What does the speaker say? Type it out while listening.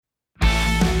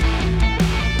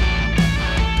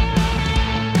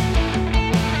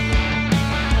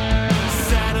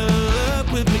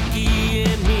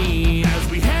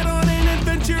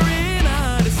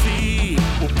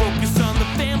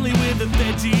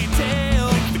Tale,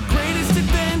 the greatest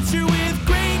adventure with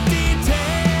great detail.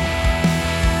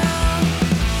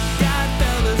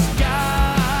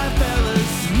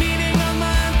 Godfellas, meeting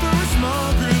online for a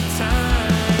small group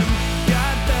time.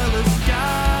 Godfellas,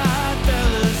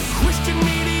 Christian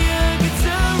media gets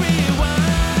a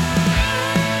rewind.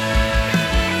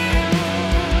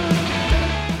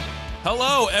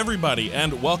 Hello, everybody,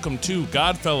 and welcome to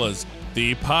Godfellas,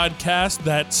 the podcast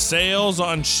that sails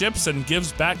on ships and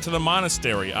gives back to the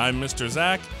monastery. I'm Mr.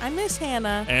 Zach. I'm Miss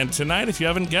Hannah. And tonight, if you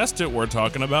haven't guessed it, we're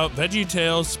talking about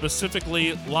VeggieTales,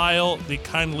 specifically Lyle, the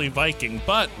kindly Viking.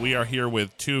 But we are here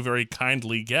with two very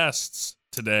kindly guests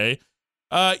today.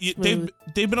 They've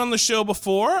been on the show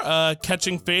before,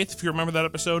 Catching Faith, if you remember that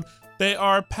episode. They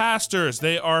are pastors.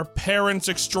 They are parents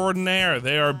extraordinaire.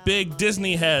 They are big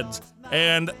Disney heads.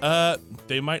 And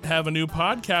they might have a new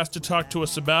podcast to talk to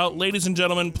us about. Ladies and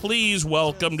gentlemen, please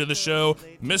welcome to the show,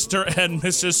 Mr. and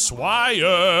Mrs. Swire.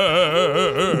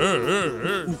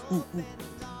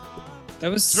 That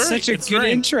was such a good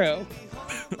intro.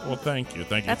 Well, thank you.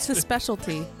 That's his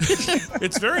specialty.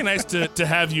 It's very nice to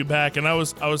have you back. And I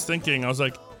was thinking, I was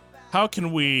like, how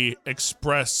can we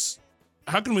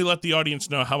let the audience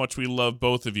know how much we love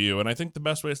both of you? And I think the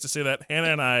best way is to say that Hannah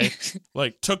and I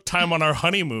took time on our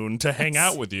honeymoon to hang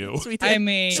out with you. I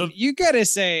mean, you gotta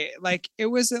say, it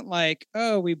wasn't like,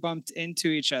 oh, we bumped into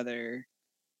each other.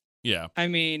 Yeah. I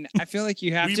mean, I feel like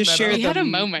you have to share we had a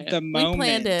moment. The moment. We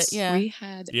planned it, yeah. We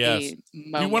had a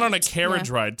moment. We went on a carriage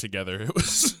ride together. It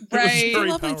was right. very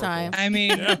lovely powerful. time. I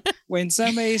mean, when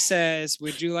somebody says,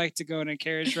 would you like to go on a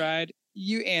carriage ride?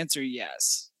 You answer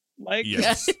yes.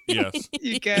 Yes.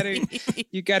 You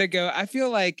gotta go. I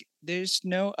feel like there's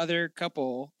no other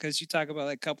couple, because you talk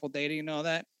about couple dating and all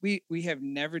that. We have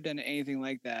never done anything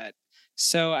like that.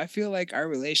 So I feel like our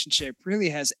relationship really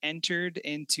has entered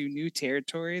into new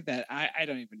territory that I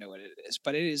don't even know what it is,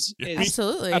 but it is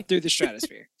absolutely up through the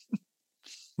stratosphere.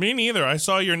 Me neither. I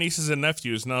saw your nieces and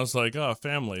nephews and I was like, oh,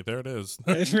 family, there it is.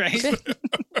 Right.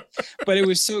 But it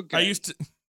was so good.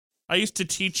 I used to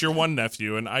teach your one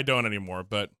nephew and I don't anymore,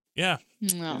 but yeah.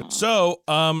 No. So,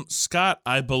 Scott,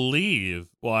 I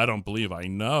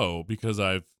know because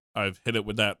I've hit it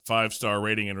with that 5-star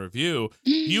rating and review.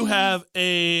 You have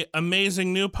a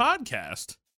amazing new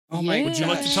podcast. Oh my! Would you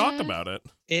like to talk about it?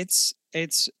 It's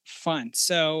fun.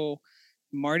 So,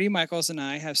 Marty Michaels and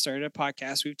I have started a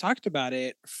podcast. We've talked about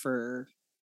it for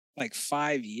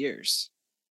 5 years,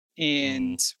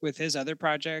 and with his other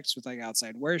projects, with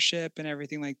outside worship and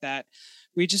everything like that,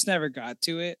 we just never got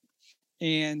to it.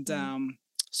 And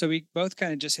so we both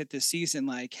kind of just hit this season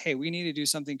hey, we need to do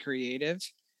something creative.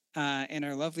 And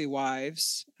our lovely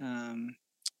wives,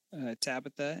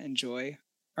 Tabitha and Joy,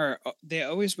 they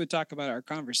always would talk about our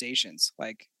conversations,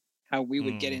 how we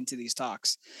would get into these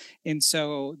talks. And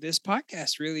so this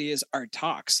podcast really is our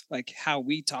talks, how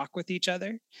we talk with each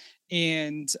other.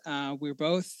 And we're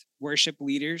both worship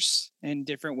leaders in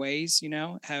different ways,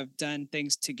 have done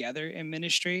things together in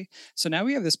ministry. So now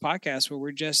we have this podcast where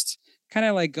we're just kind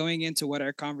of going into what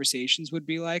our conversations would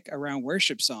be like around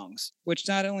worship songs, which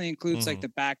not only includes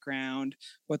the background,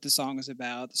 what the song is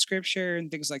about, the scripture and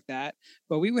things like that,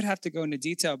 but we would have to go into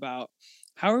detail about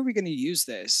how are we going to use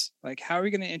this? How are we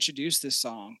going to introduce this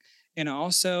song? And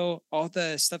also all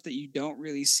the stuff that you don't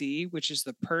really see, which is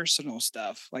the personal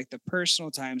stuff, the personal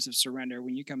times of surrender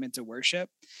when you come into worship,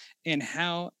 and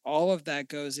how all of that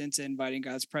goes into inviting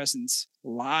God's presence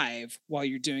live while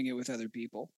you're doing it with other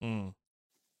people.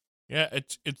 Yeah,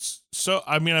 it's so,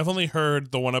 I mean, I've only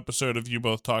heard the one episode of you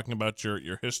both talking about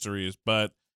your histories,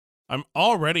 but I'm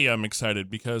excited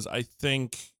because I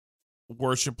think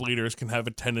worship leaders can have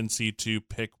a tendency to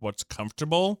pick what's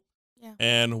comfortable. Yeah.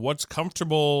 And what's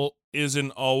comfortable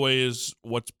isn't always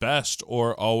what's best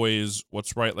or always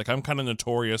what's right. I'm kind of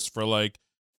notorious for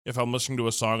if I'm listening to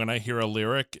a song and I hear a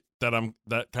lyric that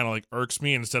kind of irks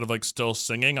me, instead of still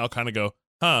singing, I'll kind of go,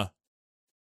 huh,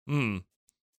 and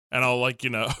I'll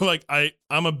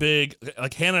I'm a big,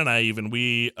 Hannah and I even,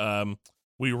 we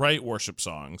write worship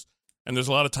songs, and there's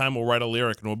a lot of time we'll write a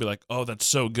lyric and we'll be like, oh, that's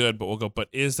so good, but we'll go, but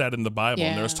is that in the Bible? Yeah.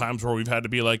 And there's times where we've had to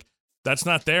be that's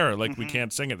not there. We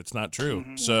can't sing it. It's not true.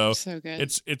 So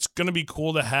good. it's going to be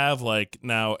cool to have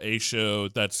now a show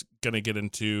that's going to get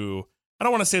into, I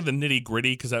don't want to say the nitty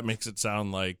gritty, because that makes it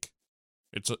sound like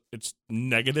it's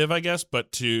negative, I guess,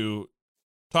 but to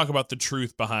talk about the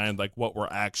truth behind what we're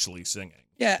actually singing.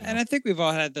 Yeah. And I think we've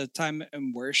all had the time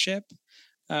in worship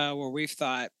where we've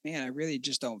thought, man, I really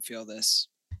just don't feel this.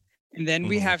 And then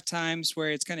we have times where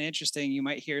it's kind of interesting. You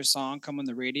might hear a song come on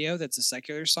the radio that's a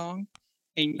secular song.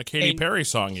 A Katy Perry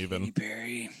song, even. Katy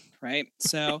Perry, right?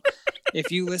 So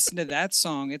if you listen to that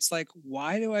song, it's like,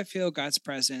 why do I feel God's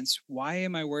presence? Why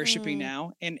am I worshiping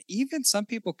now? And even some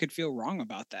people could feel wrong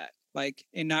about that, like,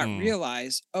 and not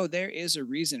realize, oh, there is a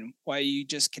reason why you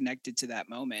just connected to that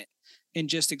moment, and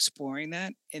just exploring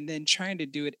that and then trying to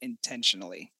do it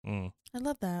intentionally. I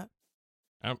love that.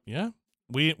 Yeah.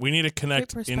 We need to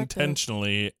connect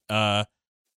intentionally.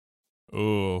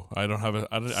 Oh, I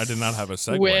did not have a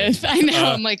segue.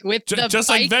 I'm like, with the just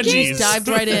like veggies. Dived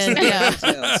right in.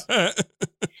 Yeah.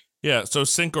 Yeah. So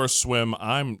sink or swim,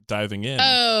 I'm diving in.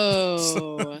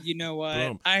 Oh. You know what?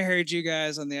 Boom. I heard you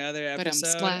guys on the other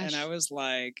episode, and I was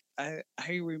like, I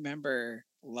remember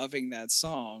loving that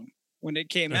song when it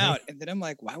came out, and then I'm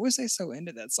like, why was I so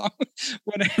into that song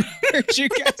when I heard you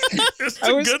guys? It's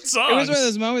a good song. It was one of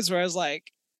those moments where I was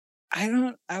like,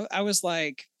 I was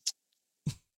like,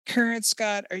 current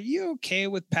Scott, are you okay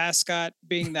with past Scott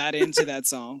being that into that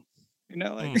song? You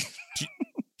know, like.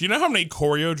 Do you know how many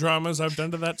choreo dramas I've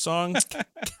done to that song?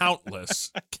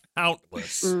 Countless.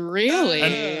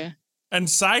 Really? And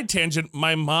side tangent,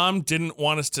 my mom didn't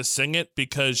want us to sing it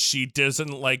because she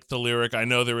doesn't like the lyric, I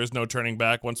know there is no turning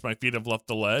back once my feet have left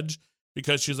the ledge.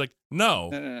 Because she's like,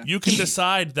 no, you can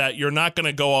decide that you're not going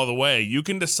to go all the way. You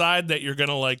can decide that you're going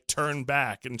to like turn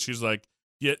back. And she's like,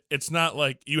 yeah, it's not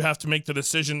like you have to make the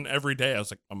decision every day. I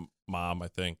was like, Mom, I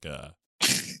think,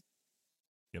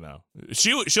 you know,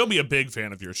 she'll be a big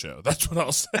fan of your show. That's what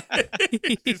I'll say.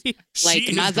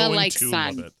 Like mother, like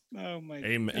son. Oh my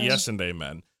God. Yes and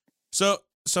amen. So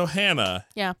Hannah.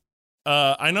 Yeah.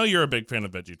 I know you're a big fan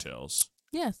of VeggieTales.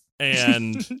 Yes.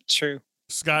 And true.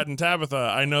 Scott and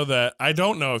Tabitha, I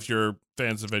don't know if you're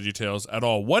fans of VeggieTales at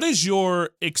all. What is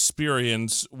your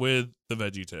experience with the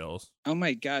VeggieTales? Oh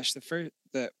my gosh,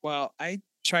 I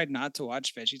tried not to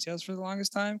watch VeggieTales for the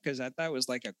longest time because I thought it was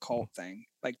like a cult thing.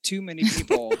 Like too many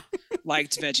people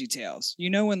liked VeggieTales. You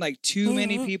know when like too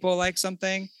many people like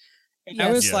something? And yes.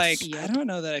 I was like, I don't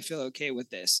know that I feel okay with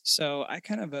this. So I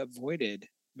kind of avoided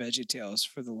VeggieTales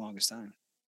for the longest time.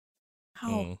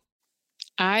 How?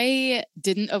 I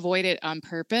didn't avoid it on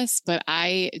purpose, but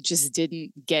I just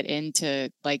didn't get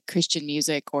into like Christian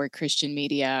music or Christian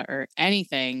media or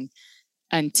anything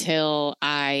until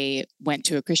I went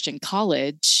to a Christian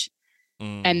college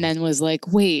and then was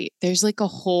like, wait, there's like a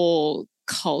whole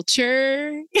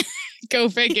culture. Go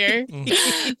figure.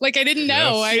 Like I didn't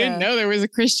know. Yes. I didn't know there was a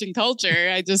Christian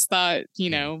culture. I just thought, you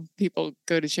know, people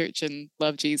go to church and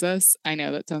love Jesus. I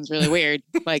know that sounds really weird.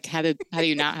 Like how do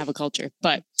you not have a culture?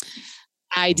 But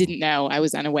I didn't know. I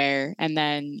was unaware. And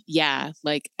then,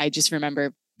 like I just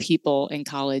remember people in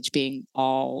college being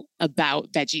all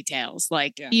about VeggieTales,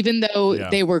 like even though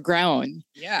they were grown.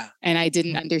 Yeah. And I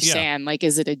didn't understand, like,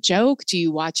 is it a joke? Do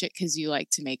you watch it because you like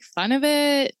to make fun of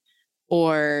it?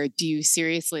 Or do you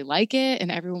seriously like it?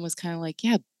 And everyone was kind of like,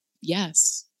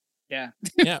 yes. Yeah.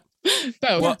 Yeah.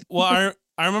 Both. Well,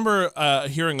 I remember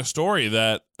hearing a story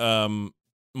that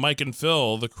Mike and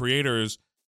Phil, the creators,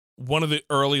 one of the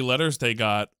early letters they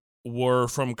got were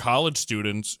from college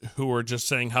students who were just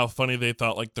saying how funny they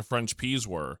thought like the French peas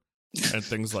were and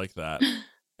things like that.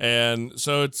 And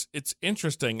so it's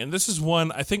interesting. And this is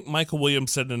one, I think Michael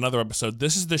Williams said in another episode,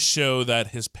 this is the show that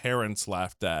his parents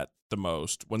laughed at the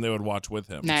most when they would watch with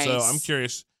him. Nice. So I'm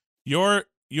curious,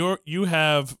 you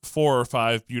have 4 or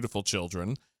 5 beautiful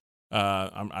children.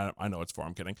 I know it's 4,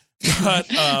 I'm kidding.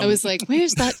 But I was like,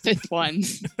 where's that 5th one?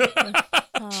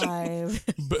 5.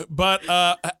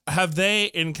 But have they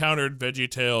encountered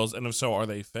VeggieTales, and if so, are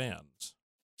they fans?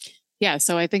 Yeah,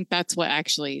 so I think that's what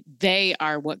they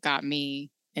are what got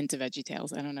me into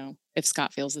VeggieTales. I don't know if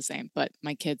Scott feels the same, but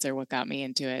my kids are what got me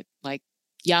into it. Like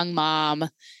young mom,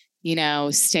 you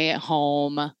know, stay at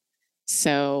home.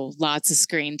 So lots of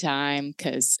screen time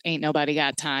because ain't nobody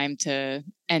got time to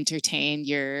entertain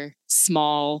your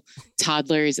small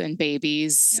toddlers and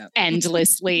babies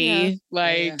endlessly.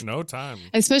 Like no time.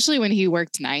 Especially when he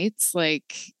worked nights.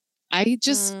 Like I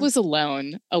just was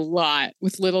alone a lot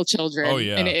with little children. Oh,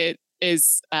 yeah. And it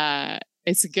is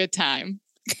it's a good time.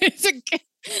 It's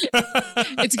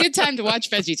a good time to watch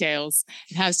VeggieTales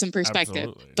and have some perspective.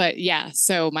 Absolutely. But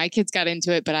so my kids got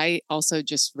into it, but I also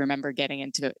just remember getting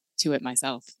into it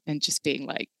myself and just being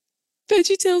like,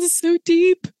 VeggieTales is so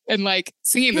deep, and like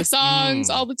singing the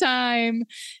songs all the time.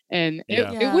 And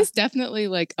it was definitely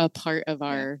like a part of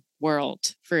our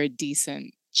world for a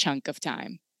decent chunk of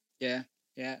time. Yeah.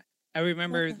 I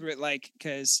remember like,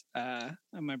 because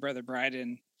my brother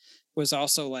Bryden was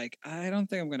also like, I don't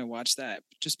think I'm going to watch that,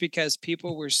 just because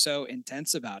people were so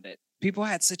intense about it. People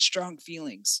had such strong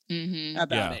feelings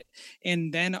about it.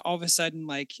 And then all of a sudden,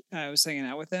 like I was hanging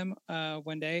out with him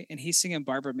one day and he's singing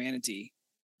Barbara Manatee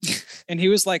And he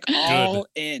was like all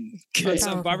in on Good.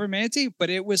 some Powerful. barbarmancy, but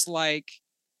it was like,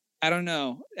 I don't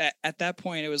know. At that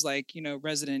point, it was like,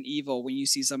 Resident Evil when you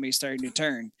see somebody starting to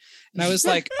turn. And I was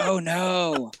like, oh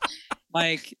no.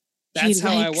 Like, that's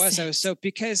how I likes was. I it. was so,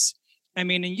 because,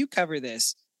 and you cover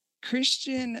this.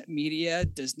 Christian media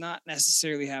does not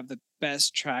necessarily have the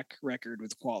best track record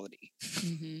with quality,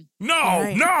 Mhm. No,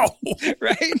 Right. no.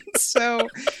 right? So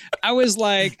I was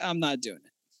like, I'm not doing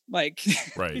it. Like,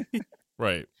 Right.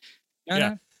 Right. I don't Yeah.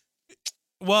 know.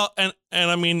 Well, and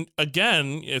I mean,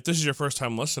 again, if this is your first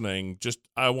time listening, just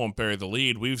I won't bury the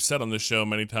lead. We've said on this show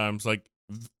many times, like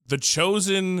The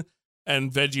Chosen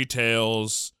and Veggie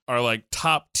Tales are like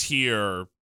top tier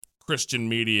Christian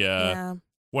media Yeah.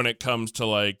 when it comes to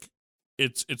like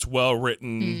it's well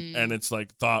written Mm. and it's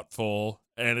like thoughtful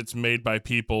and it's made by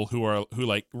people who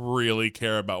like really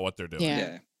care about what they're doing. Yeah.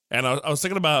 Yeah. And I was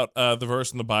thinking about the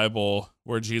verse in the Bible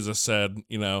where Jesus said,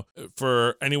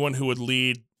 for anyone who would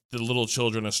lead the little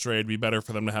children astray, it'd be better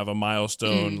for them to have a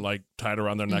milestone like tied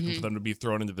around their neck and for Mhm. them to be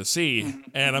thrown into the sea.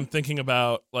 Mhm. And I'm thinking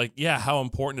about like, yeah, how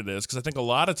important it is. Because I think a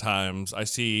lot of times I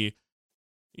see,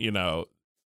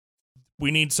 we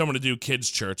need someone to do kids'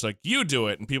 church, like you do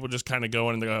it, and people just kind of go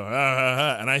in and they go,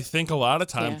 and I think a lot of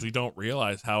times Yeah. we don't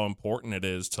realize how important it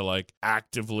is to like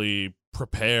actively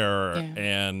prepare Yeah.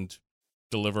 and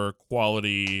deliver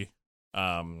quality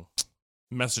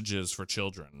messages for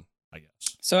children, I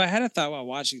guess. So I had a thought while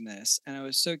watching this, and I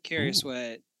was so curious Ooh.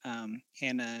 what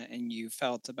Hannah and you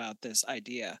felt about this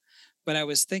idea. But I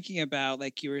was thinking about,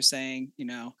 like you were saying,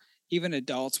 even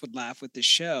adults would laugh with the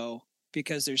show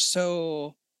because there's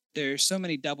so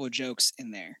many double jokes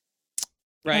in there,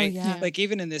 right? yeah. Like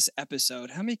even in this episode,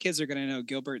 how many kids are going to know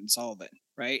Gilbert and Sullivan,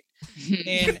 right?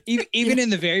 And even in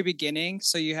the very beginning,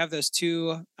 so you have those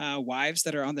two wives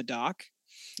that are on the dock,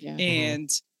 Yeah. and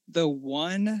the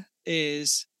one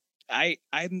is they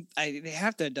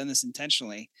have to have done this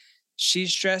intentionally.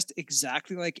 She's dressed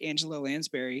exactly like Angela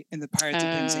Lansbury in the Pirates of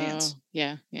Penzance. Oh,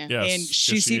 yeah. Yeah. Yes, And yes,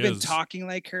 she's she even is. talking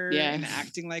like her Yeah. and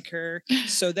acting like her.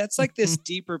 So that's like this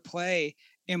deeper play.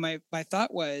 And my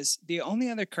thought was the only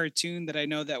other cartoon that I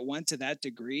know that went to that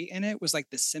degree in it was like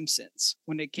The Simpsons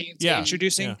when it came to Yeah,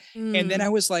 introducing. yeah. And then Mm. I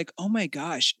was like, oh my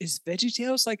gosh, is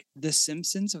VeggieTales like The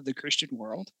Simpsons of the Christian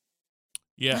world?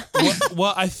 Yeah.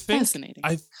 Well, I think Fascinating.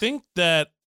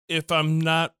 that if I'm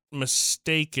not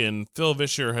mistaken, Phil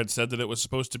Vischer had said that it was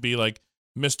supposed to be like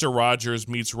Mr. Rogers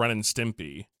meets Ren and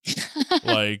Stimpy.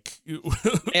 Like,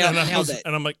 Nailed it.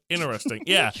 And I'm like, interesting.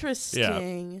 Yeah.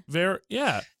 Interesting.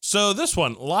 Yeah. So this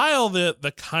one, Lyle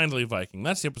the Kindly Viking.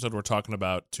 That's the episode we're talking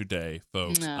about today,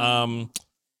 folks. No.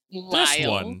 This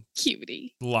Lyle, one-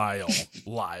 cutie.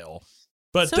 Lyle.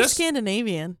 But So this,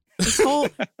 Scandinavian. This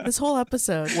whole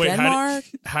episode. Wait, Denmark.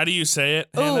 how do you say it?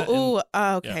 Hannah? Oh,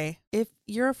 okay. If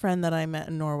you're a friend that I met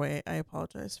in Norway, I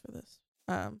apologize for this.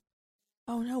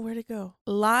 Oh no, where'd it go?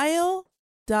 Lyle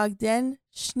Dagden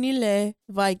Schnille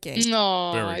Viking.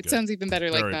 No, Very it good. sounds even better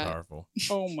like Very that. powerful.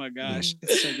 Oh my gosh,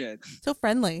 it's so good. So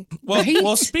friendly. Well, Right?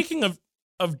 well, speaking of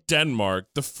Denmark,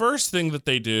 the first thing that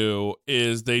they do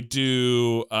is they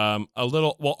do a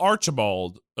little. Well,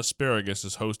 Archibald Asparagus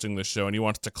is hosting the show, and he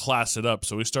wants to class it up.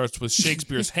 So he starts with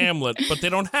Shakespeare's Hamlet, but they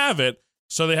don't have it,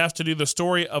 so they have to do the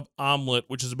story of Omelette,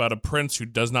 which is about a prince who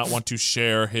does not want to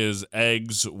share his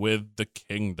eggs with the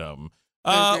kingdom.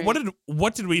 Okay.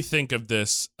 What did we think of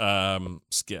this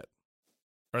skit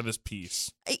or this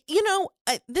piece?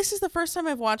 This is the first time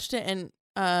I've watched it and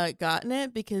gotten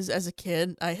it because as a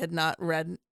kid I had not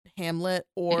read Hamlet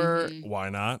or Mhm. Why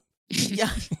not? yeah.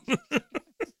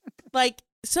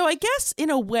 So I guess in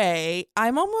a way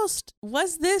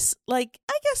was this like,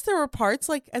 I guess there were parts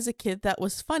like as a kid that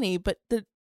was funny, but the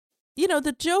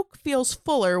joke feels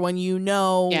fuller when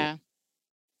Yeah.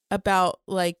 about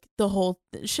like the whole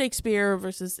Shakespeare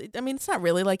versus, I mean, it's not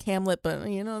really like Hamlet, but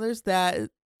there's that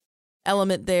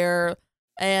element there.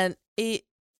 And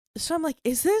so I'm like,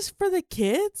 is this for the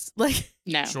kids? Like,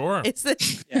 No. Sure. is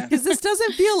this, Yeah. because this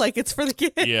doesn't feel like it's for the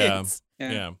kids. Yeah.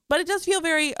 Yeah. Yeah. But it does feel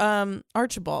very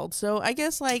Archibald. So I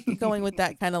guess like going with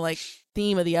that kind of like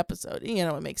theme of the episode,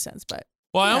 it makes sense. But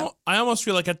Well, I almost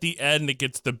feel like at the end it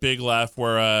gets the big laugh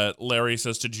where Larry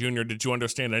says to Junior, "Did you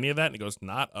understand any of that?" And he goes,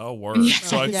 "Not a word." Yeah.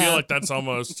 So I Yeah. feel like that's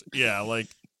almost like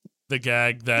the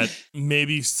gag that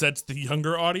maybe sets the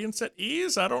younger audience at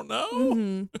ease. I don't know.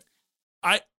 mhm.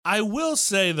 I will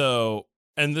say though,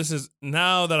 and this is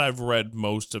now that I've read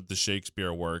most of the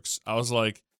Shakespeare works, I was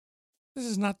like, this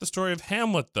is not the story of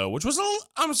Hamlet though, which was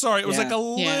I'm sorry, it was Yeah. like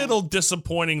a Yeah. little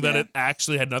disappointing that Yeah. it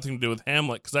actually had nothing to do with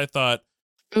Hamlet because I thought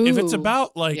if it's Ooh.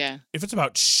 about like Yeah. if it's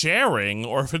about sharing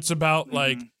or if it's about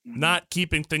like Mhm, mhm. not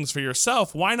keeping things for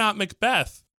yourself, why not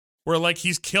Macbeth? where like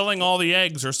he's killing all the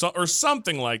eggs or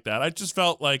something like that. I just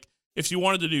felt like if you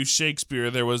wanted to do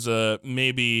Shakespeare, there was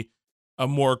maybe a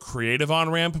more creative on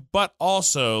ramp, but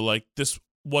also like this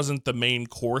wasn't the main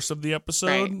course of the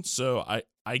episode, Right. so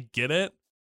I get it,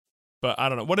 but I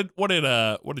don't know. What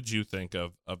did you think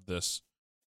of this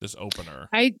opener?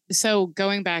 So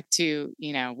going back to,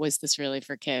 was this really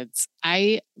for kids?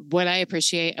 What I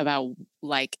appreciate about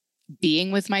like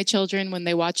being with my children when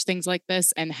they watch things like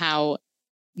this and how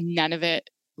none of it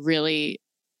really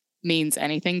means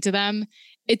anything to them.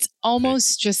 It's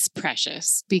almost just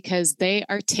precious because they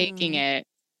are taking it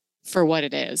for what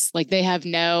it is. Like they have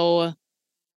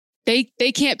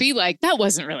they can't be like, that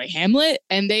wasn't really Hamlet.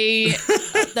 And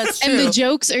That's true. and the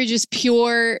jokes are just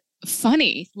pure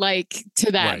funny, like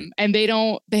to them. Right. And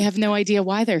they have no idea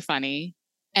why they're funny.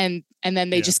 And then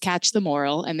they just catch the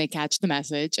moral and they catch the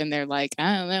message and they're like,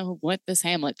 I don't know what this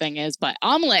Hamlet thing is, but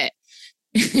omelet.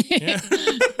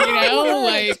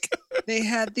 Like they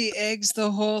had the eggs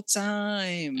the whole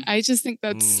time. I just think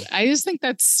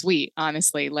that's sweet,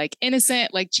 honestly. Like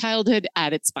innocent, like childhood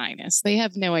at its finest. They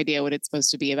have no idea what it's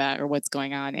supposed to be about or what's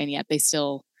going on, and yet they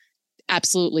still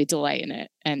absolutely delight in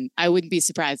it. And I wouldn't be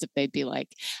surprised if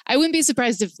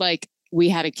like we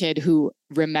had a kid who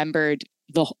remembered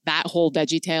that whole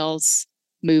VeggieTales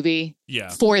movie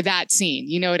for that scene.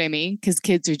 You know what I mean? Because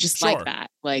kids are just like that.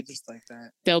 Like just like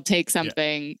that. They'll take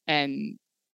something and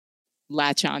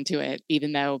latch onto it,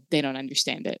 even though they don't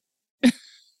understand it.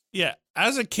 Yeah.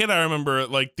 As a kid, I remember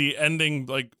like the ending,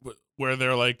 like where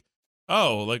they're like,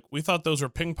 "Oh, like we thought those were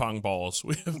ping pong balls.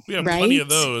 We have plenty of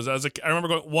those." I remember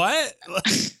going, "What?"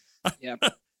 Yep.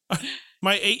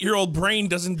 My 8-year-old brain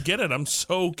doesn't get it. I'm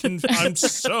so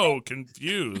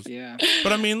confused. Yeah.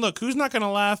 But I mean, look, who's not going to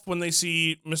laugh when they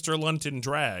see Mr. Lunton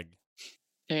drag?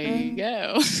 There you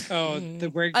go. Oh,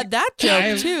 that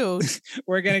joke too.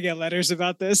 We're gonna get letters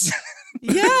about this.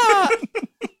 Yeah.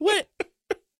 What?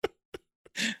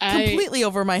 Completely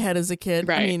over my head as a kid.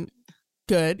 Right. I mean,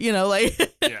 good. Like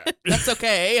Yeah. that's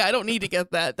okay. I don't need to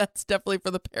get that. That's definitely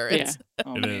for the parents.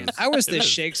 Oh, It man. is. I was It the is.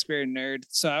 Shakespeare nerd,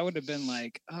 so I would have been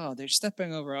like, "Oh, they're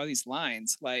stepping over all these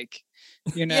lines, like,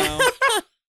 to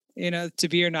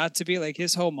be or not to be." Like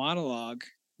his whole monologue,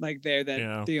 like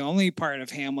the only part of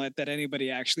Hamlet that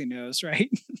anybody actually knows, right?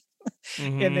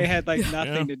 And they had like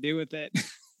nothing to do with it.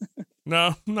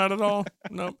 No, not at all.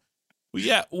 No. Well,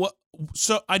 yeah. Well,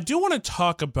 so I do want to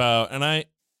talk about, and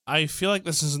I feel like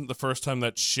this isn't the first time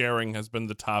that sharing has been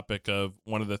the topic of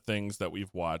one of the things that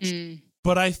we've watched.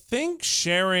 But I think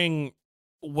sharing,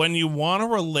 when you want to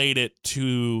relate it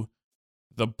to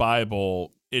the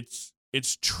Bible, it's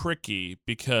tricky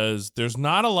because there's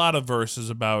not a lot of verses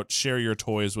about share your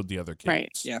toys with the other kids.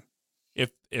 Right. Yeah.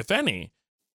 If any.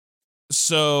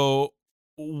 So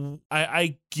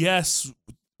I guess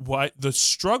why the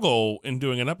struggle in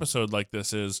doing an episode like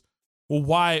this is,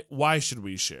 well, why should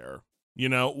we share?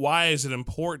 Why is it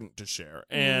important to share?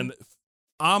 And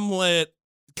Omelet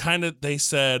they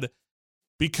said,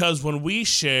 because when we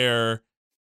share,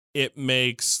 it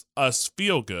makes us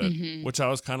feel good, which I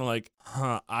was kind of like,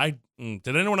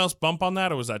 did anyone else bump on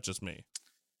that, or was that just me?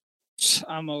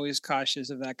 I'm always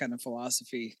cautious of that kind of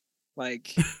philosophy.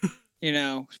 Like,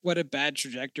 what a bad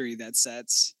trajectory that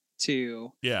sets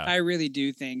to. Yeah. I really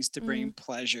do things to bring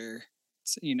pleasure.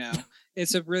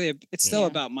 It's still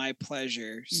about my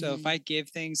pleasure. So if I give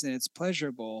things and it's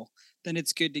pleasurable, then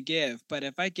it's good to give. But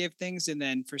if I give things and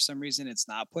then for some reason it's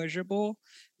not pleasurable,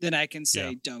 then I can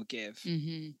say don't give.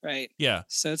 Right. Yeah.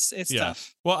 So it's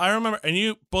tough. Well, I remember,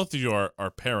 and both of you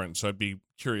are parents, so I'd be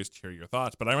curious to hear your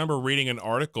thoughts. But I remember reading an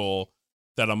article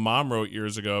that a mom wrote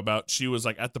years ago about, she was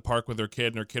like at the park with her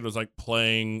kid, and her kid was like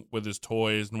playing with his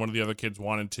toys, and one of the other kids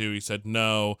wanted to. He said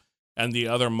no. And the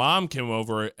other mom came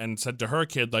over and said to her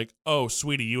kid, like, "Oh,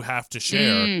 sweetie, you have to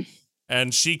share."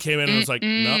 And she came in and was like,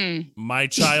 "No, my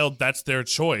child, that's their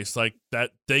choice. Like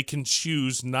that they can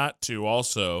choose not to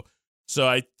also." So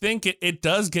I think it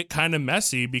does get kind of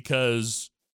messy because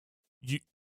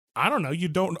I don't know, you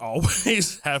don't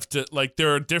always have to, like,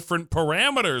 there are different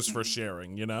parameters for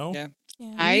sharing, Yeah.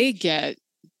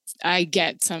 I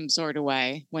get some sort of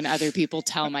way when other people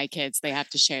tell my kids they have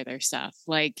to share their stuff.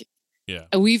 Like,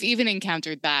 we've even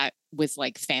encountered that with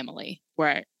like family,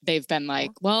 where they've been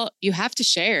like, "Well, you have to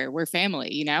share. We're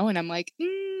family, And I'm like,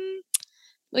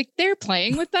 like they're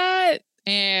playing with that,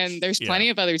 and there's plenty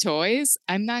of other toys.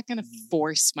 I'm not going to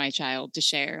force my child to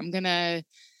share. I'm going to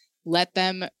let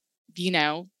them,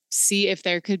 see if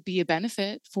there could be a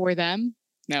benefit for them."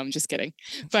 No, I'm just kidding.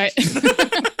 But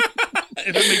if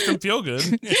it makes them feel good.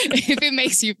 If it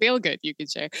makes you feel good, you can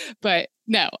share. But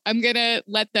no, I'm going to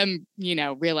let them,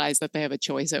 realize that they have a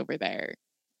choice over there.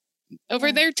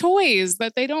 over their toys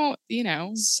that they don't,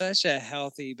 Such a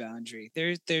healthy boundary.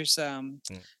 There's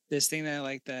this thing that I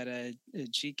like that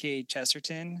G.K.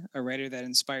 Chesterton, a writer that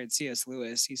inspired C.S.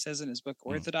 Lewis, he says in his book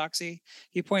Orthodoxy,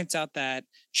 he points out that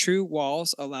true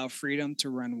walls allow freedom to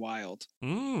run wild.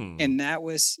 And that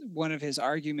was one of his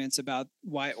arguments about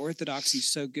why orthodoxy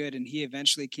is so good. And he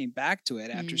eventually came back to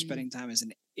it after spending time as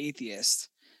an atheist.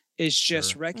 Is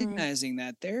just recognizing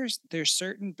that there's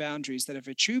certain boundaries that if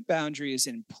a true boundary is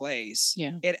in place,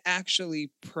 it actually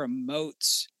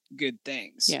promotes good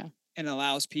things and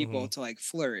allows people to like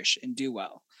flourish and do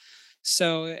well.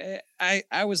 So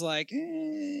I was like,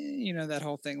 that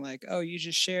whole thing like, oh, you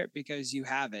just share it because you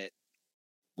have it.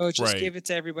 Oh, just give it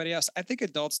to everybody else. I think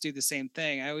adults do the same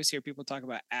thing. I always hear people talk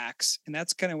about acts, and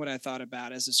that's kind of what I thought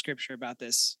about as a scripture about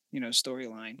this,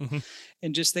 storyline.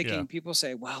 And just thinking, people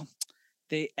say, well,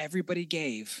 everybody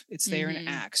gave. It's there in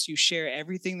Acts. You share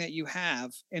everything that you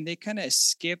have, and they kind of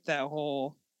skip that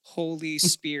whole Holy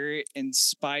Spirit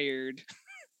inspired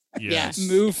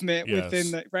movement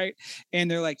within the right.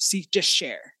 And they're like, see, just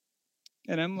share.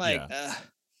 And I'm like,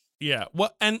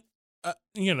 well, and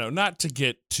not to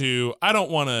get too, I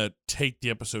don't want to take the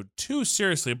episode too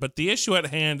seriously, but the issue at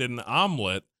hand in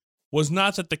Omelet was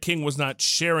not that the king was not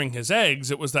sharing his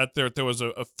eggs. It was that there was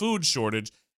a food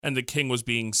shortage. And the king was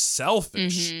being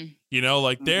selfish,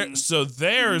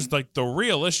 there's like the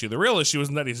real issue. The real issue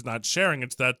isn't that he's not sharing;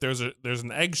 it's that there's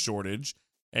an egg shortage,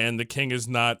 and the king is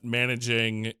not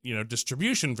managing,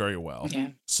 distribution very well. Yeah.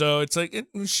 So it's like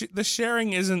the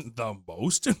sharing isn't the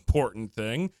most important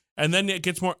thing. And then it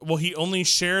gets more. Well, he only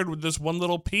shared with this one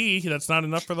little pea. That's not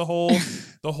enough for the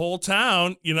whole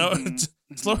town.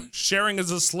 Sharing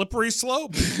is a slippery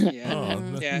slope.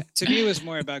 Yeah. To me, it was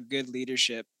more about good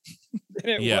leadership than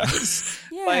it was.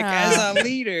 Yeah. Like, as a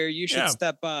leader, you should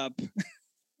step up.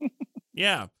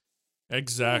 Yeah,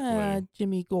 exactly. Yeah,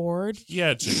 Jimmy Gord.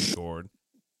 Yeah, Jimmy Gord.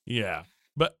 Yeah,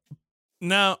 but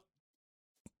now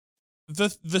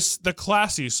the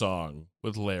classy song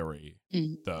with Larry,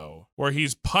 though, where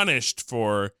he's punished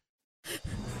for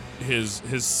his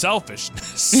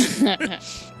selfishness.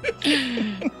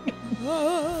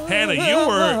 Hannah,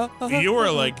 you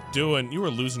were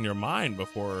losing your mind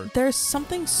before. There's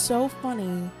something so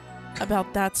funny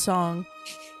about that song,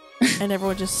 and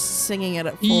everyone just singing it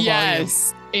at full volume.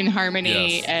 In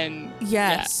harmony and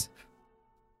It's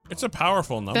a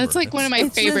powerful number. That's like one of my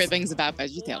favorite things about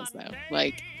VeggieTales, though.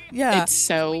 Like, it's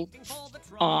so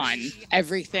on.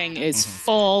 Everything is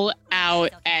full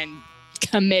out and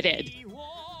committed.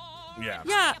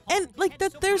 Yeah, and like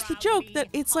that. There's the joke that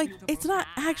it's like it's not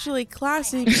actually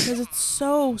classy because it's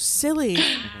so silly.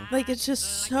 Like it's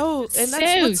just so, and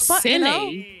that's what's fun,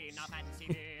 silly.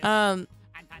 I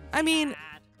mean,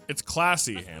 it's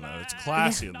classy, Hannah. It's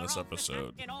classy in this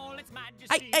episode.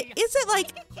 Is it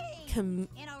like?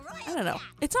 I don't know.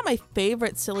 It's not my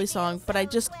favorite silly song, but I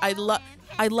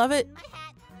love it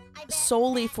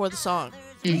solely for the song.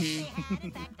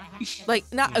 Like,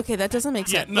 not okay. That doesn't make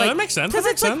sense. No, that makes sense. Because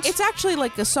it's actually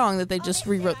like a song that they just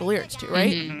rewrote the lyrics to,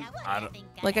 right?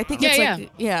 I think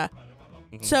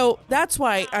it's So that's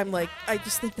why I'm like, I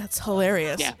just think that's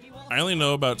hilarious. Yeah. I only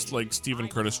know about like Stephen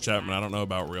Curtis Chapman. I don't know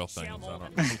about real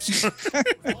things.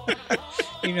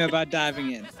 You know about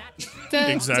diving in.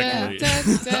 Exactly.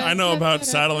 I know about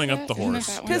saddling up the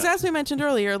horse. Because as we mentioned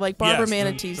earlier, like Barbara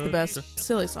Manatee's the best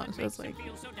silly song. So it's like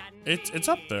it's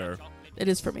up there. It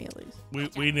is for me at least.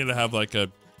 We need to have like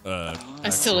a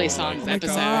silly songs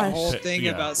episode. A whole thing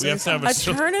about silly songs.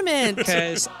 A tournament. We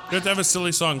have to have a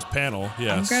silly songs panel.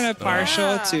 Yes. I'm kind of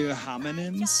partial to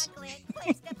homonyms.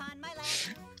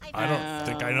 I don't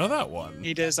think I know that one.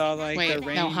 He does all like the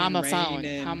rain, homophone.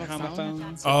 and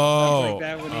homophones. Oh, like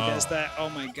that when he does that. Oh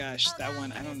my gosh, that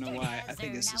one. I don't know why. I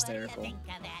think it's hysterical.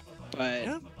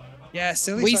 But yeah,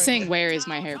 silly. We sing "Where Is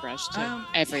My Hairbrush" to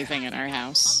everything in our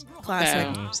house.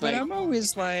 Classic. But I'm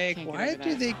always like, why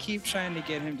do they keep trying to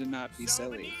get him to not be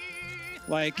silly?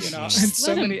 Like, in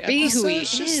so many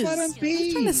episodes, just let him be.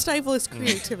 He's trying to stifle his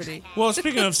creativity. Well,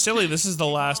 speaking of silly, this is the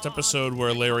last episode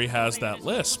where Larry has that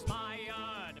lisp.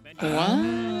 What?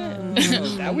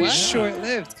 That was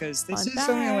short-lived because this is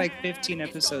only like 15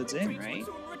 episodes in, right?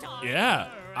 Yeah.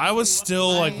 I was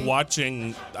still like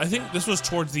watching. I think this was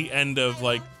towards the end of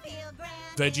like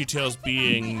VeggieTales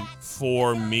being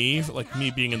for me, like me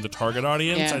being in the target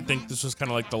audience. Yeah. I think this was kind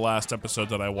of like the last episode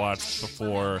that I watched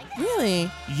before.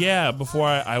 Really? Yeah, before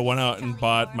I went out and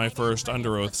bought my first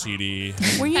Under Oath CD.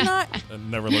 Were you not? And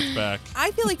never looked back.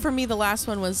 I feel like for me the last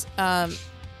one was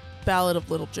Ballad of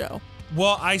Little Joe.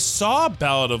 Well, I saw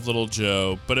Ballad of Little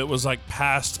Joe, but it was like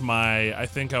past my. I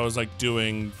think I was like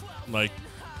doing like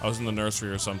I was in the nursery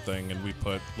or something, and we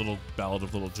put Little Ballad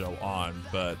of Little Joe on.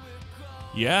 But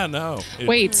yeah, no.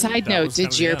 Wait, side that note, was kind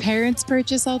did of the your end. parents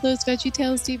purchase all those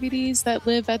VeggieTales DVDs that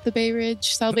live at the Bay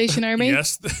Ridge Salvation Army?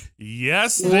 Yes,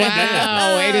 yes, they did.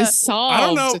 Wow, it is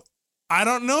solved. I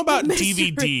don't know about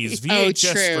Mystery. DVDs, Oh,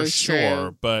 VHS true, for sure,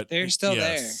 true. but They're still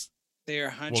yes. They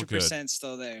are 100%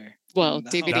 still there. Well, In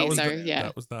the home. DVDs That was are, the- yeah.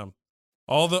 That was them.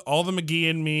 All the McGee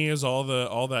and Me's, all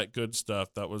that good stuff.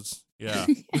 That was we had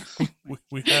it.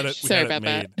 We Sorry had about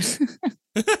it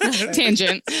that. made.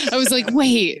 Tangent. I was like,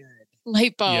 wait,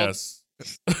 light bulb. Yes.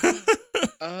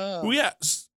 Oh. Well, yeah.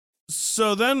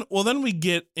 So then we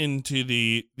get into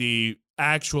the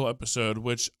actual episode,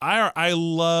 which I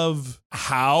love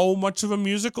how much of a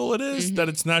musical it is. That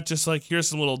it's not just like here's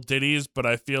some little ditties, but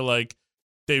I feel like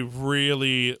they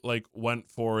really like went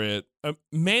for it.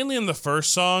 Mainly in the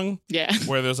first song, Yeah.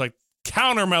 where there's like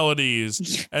counter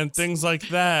melodies and things like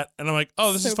that, and I'm like,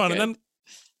 oh, this is So fun. good. And then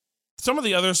some of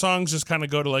the other songs just kind of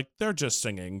go to like they're just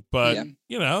singing, but Yeah.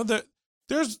 you know,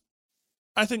 there's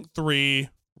I think 3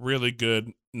 really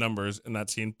good numbers in that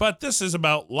scene. But this is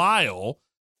about Lyle,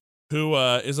 who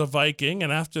is a Viking,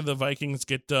 and after the Vikings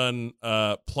get done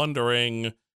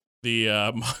plundering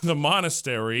the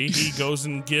monastery, he goes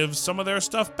and gives some of their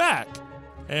stuff back.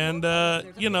 And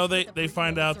you know, they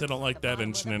find out they don't like that,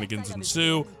 and shenanigans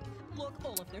ensue.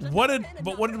 What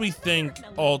did we think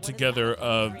altogether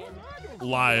of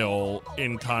Lyle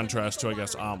in contrast to, I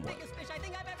guess, Omelet?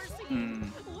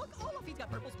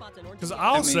 Because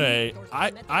I'll say,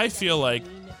 I feel like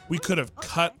we could have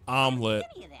cut Omelet,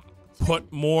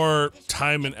 put more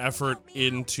time and effort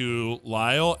into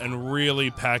Lyle, and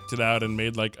really packed it out and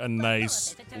made like a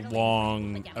nice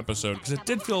long episode. Because it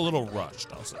did feel a little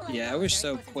rushed, I'll say. Yeah, it was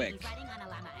so quick.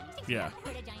 Yeah.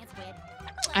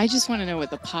 I just want to know what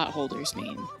the pot holders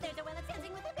mean.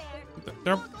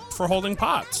 They're for holding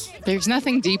pots. There's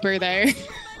nothing deeper there.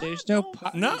 There's no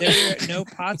pot. No. There are no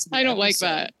pots. In the I don't like episode,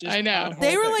 that. just I know. pot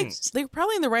They were like, holders. they were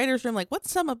probably in the writer's room, like, what's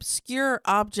some obscure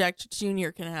object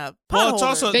Junior can have? Well, it's Pot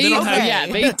also- holder. they don't have- yeah,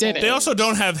 they did it. They also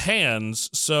don't have hands,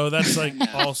 so that's like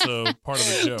also part of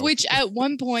the joke. Which at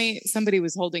one point somebody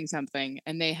was holding something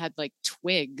and they had like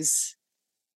twigs.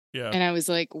 Yeah. And I was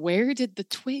like, where did the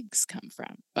twigs come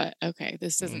from? But okay,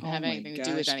 this doesn't Oh have my anything to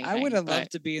do with gosh, anything. I would have but-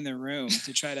 loved to be in the room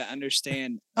to try to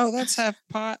understand. Oh, let's have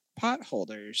pot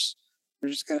holders. We're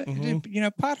just gonna,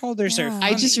 Mhm. pot holders are. Yeah.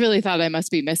 I just funny. really thought I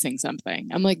must be missing something.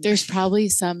 I'm like, there's probably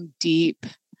some deep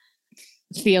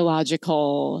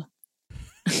theological.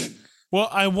 Well,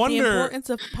 I The wonder. importance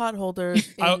of pot holders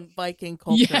in I- Viking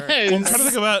culture. Yes. I'm trying to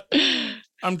think about.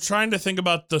 I'm trying to think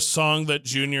about the song that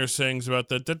Junior sings about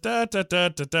the da da da da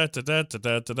da da da da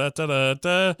da da da da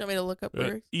da. Want me to look up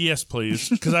lyrics? Yes, please.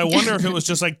 Because I wonder if it was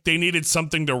just like they needed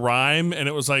something to rhyme, and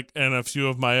it was like, and a few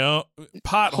of my own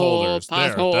pot holders. Pot There,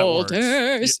 that works.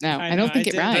 holders. No, I don't think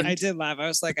it did, rhymed. I did laugh. I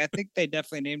was like, I think they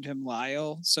definitely named him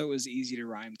Lyle, so it was easy to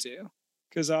rhyme too,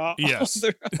 because Yes.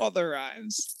 all the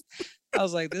rhymes. I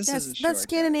was like, this That's is a that shortcut.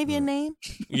 Scandinavian name?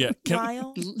 Yeah.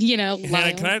 Lyle? You know,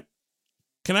 Hannah, Lyle.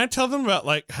 can I tell them about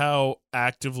like how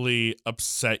actively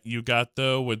upset you got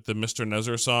though with the Mr.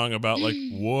 Nezzer song about like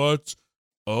what's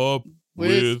up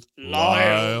with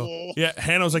Lyle? Yeah,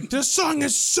 Hannah was like, this song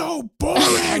is so I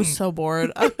boring. was so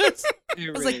bored. I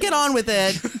was like, get on with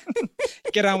it.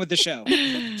 Get on with the show.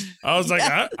 I was like,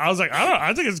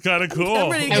 I think it's kind of cool.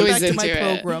 I'm ready to I go was back to my into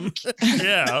it. program.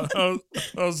 Yeah,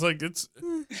 I was like, it's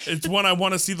one I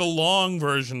want to see the long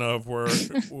version of where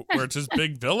it's just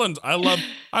big villains. I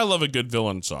love a good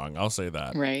villain song. I'll say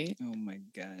that. Right. Oh my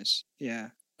gosh. Yeah.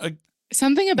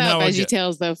 Something about Now I get-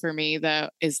 VeggieTales though for me though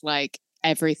is like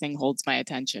everything holds my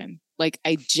attention. Like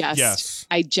I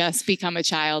just become a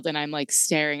child and I'm like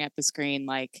staring at the screen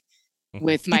like Mhm.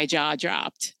 with my jaw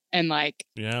dropped and like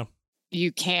Yeah.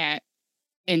 you can't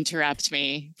interrupt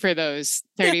me for those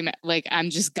 30 minutes. Like I'm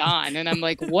just gone and I'm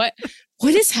like what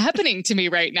is happening to me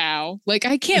right now? Like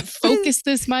I can't focus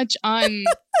this much on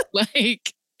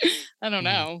like I don't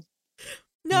know.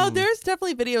 No, Hmm. there's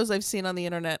definitely videos I've seen on the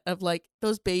internet of like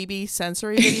those baby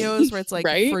sensory videos where it's like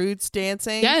Right? fruits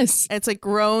dancing. Yes. And it's like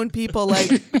grown people like,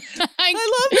 I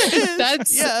love this.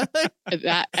 That's yeah.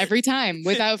 that every time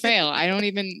without fail. I don't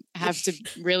even have to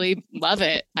really love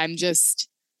it. I'm just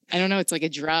I don't know, it's like a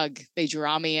drug. They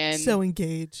draw me in. So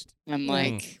engaged. I'm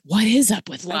like, what is up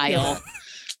with I feel Lyle?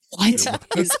 What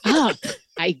is up?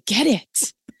 I get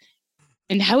it.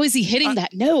 And how is he hitting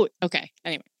that note? Okay.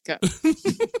 Anyway, go.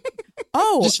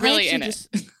 Oh, Just really I in actually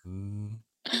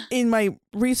it. in my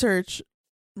research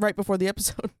right before the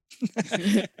episode,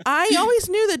 I always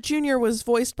knew that Junior was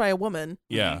voiced by a woman.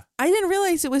 Yeah. I didn't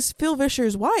realize it was Phil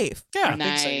Vischer's wife. Yeah.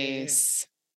 think so, yeah, yeah. Nice.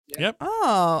 Yep.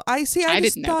 Oh, I see. I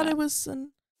just didn't know thought that. it was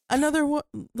another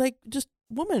like just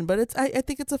woman, but it's. I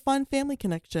think it's a fun family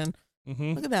connection.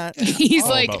 Mm-hmm. Look at that. He's All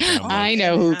like, about family. I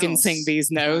know who can In-house. sing these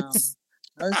notes.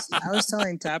 I was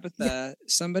telling Tabitha,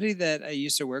 somebody that I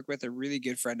used to work with, a really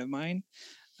good friend of mine,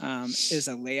 is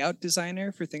a layout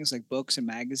designer for things like books and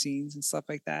magazines and stuff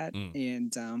like that,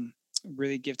 and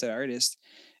really gifted artist.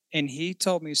 And he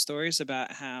told me stories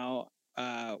about how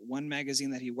one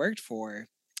magazine that he worked for,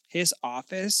 his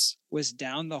office was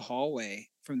down the hallway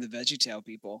from the VeggieTale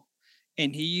people.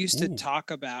 And he used to Ooh.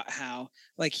 talk about how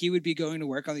like he would be going to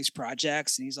work on these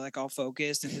projects and he's like all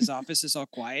focused and his office is all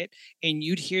quiet. And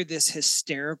you'd hear this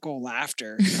hysterical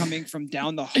laughter coming from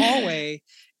down the hallway.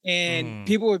 And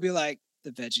people would be like,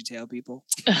 the VeggieTale people.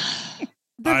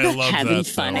 I love Having that.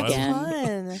 fun though.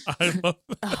 again. I love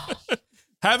that.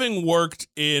 Having worked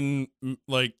in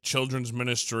like children's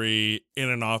ministry in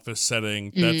an office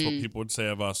setting, that's what people would say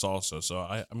of us also. So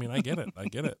I mean, I get it. I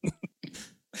get it.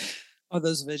 Oh,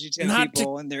 those VeggieTale Not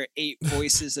people and their 8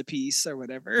 voices a piece or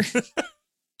whatever.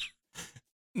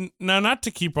 Now, not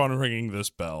to keep on ringing this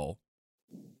bell,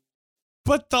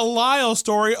 but the Lyle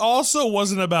story also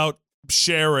wasn't about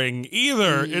sharing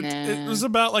either. It Nah. was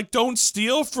about like, don't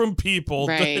steal from people.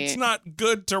 Right. It's not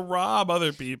good to rob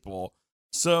other people.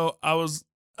 So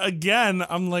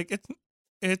I'm like,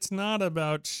 it's not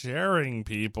about sharing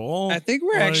people. I think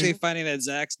we're Like- actually finding that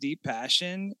Zach's deep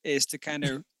passion is to kind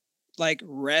of like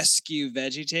rescue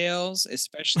VeggieTales,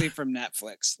 especially from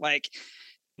Netflix. Like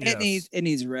Yes. it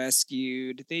needs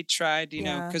rescued. They tried, you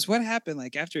know, Yeah. because what happened?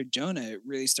 Like after Jonah, it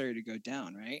really started to go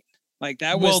down, right? Like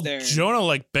that well, was their Jonah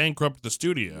like bankrupted the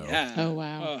studio. Yeah. Oh,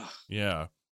 wow. Ugh. Yeah.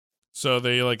 So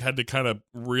they like had to kind of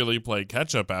really play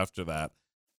catch up after that.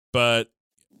 But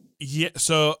yeah,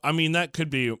 so I mean that could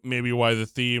be maybe why the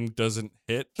theme doesn't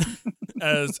hit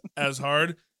as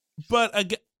hard. But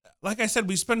again, like I said,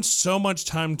 we spend so much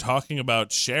time talking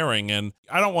about sharing, and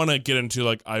I don't want to get into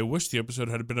like I wish the episode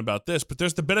had been about this, but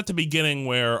there's the bit at the beginning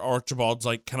where Archibald's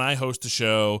like, "Can I host a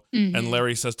show?" and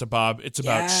Larry says to Bob, "It's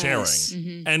about sharing."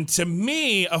 Mhm. And to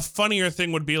me, a funnier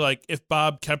thing would be like if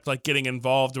Bob kept like getting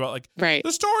involved about like Right.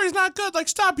 the story's not good, like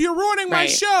stop, you're ruining my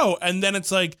Right. show. And then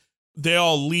it's like they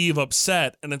all leave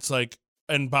upset, and it's like,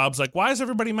 and Bob's like, why is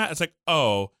everybody mad? It's like,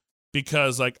 oh,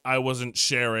 because like I wasn't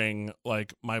sharing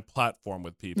like my platform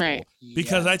with people. Right.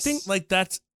 Because I Yes. think like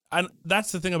that's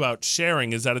the thing about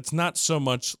sharing is that it's not so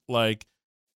much like,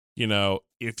 you know,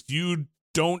 if you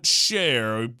don't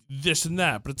share this and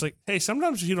that, but it's like, hey,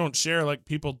 sometimes if you don't share, like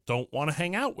people don't want to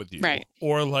hang out with you. Right.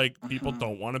 Or like people Uh-huh.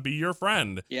 don't want to be your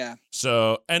friend. Yeah.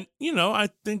 So, and you know, I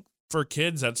think for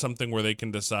kids, that's something where they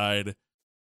can decide.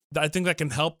 I think that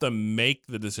can help them make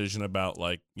the decision about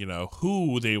like, you know,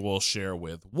 who they will share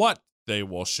with, what they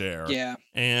will share. Yeah.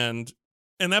 And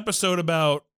an episode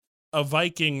about a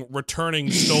Viking returning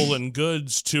stolen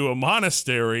goods to a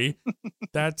monastery,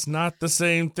 that's not the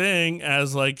same thing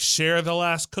as like share the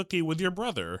last cookie with your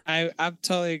brother. I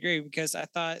totally agree because I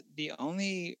thought the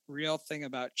only real thing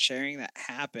about sharing that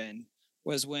happened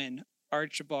was when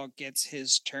Archibald gets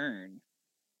his turn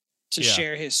to Yeah.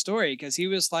 share his story because he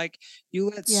was like, you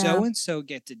let Yeah. so and so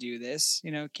get to do this,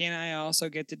 you know, can I also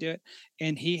get to do it?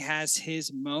 And he has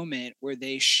his moment where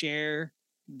they share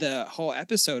the whole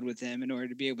episode with him in order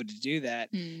to be able to do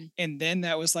that. Mm. And then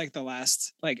that was like the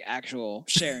last like actual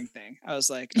sharing thing. I was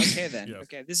like, okay, then Yes.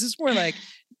 okay, this is more like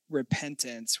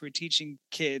repentance. We're teaching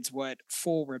kids what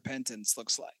full repentance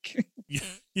looks like.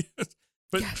 Yes.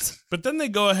 But Yes. but then they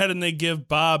go ahead and they give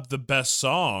Bob the best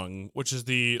song, which is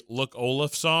the Look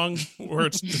Olaf song, where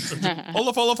it's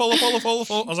Olaf, Olaf, Olaf, Olaf,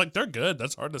 Olaf. I was like, they're good.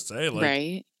 That's hard to say like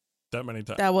Right. that many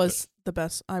times. That was the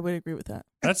best. I would agree with that.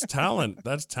 That's talent.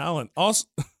 That's talent. Also,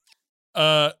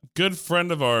 good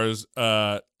friend of ours,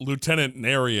 Lieutenant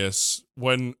Nereus.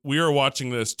 When we were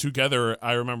watching this together,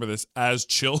 I remember this as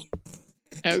children.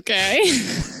 Okay.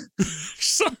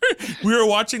 Sorry, we were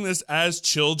watching this as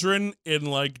children in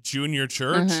like junior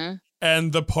church, Uh-huh.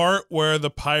 and the part where the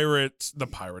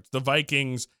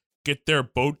Vikings get their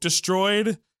boat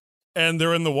destroyed, and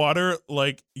they're in the water.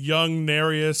 Like young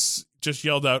Nereus just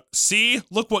yelled out, "See,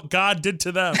 look what God did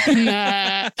to them."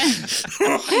 Nah.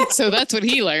 So that's what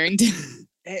he learned.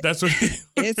 That's what.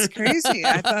 It's crazy.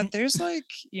 I thought there's like,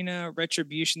 you know,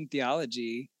 retribution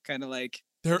theology kind of like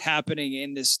There- happening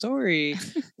in this story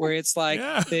where it's like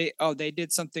Yeah. they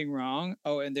did something wrong.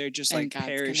 Oh, and they're just And like God's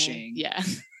gonna- perishing Yeah.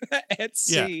 at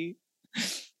Yeah. sea.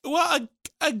 Well,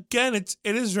 again, it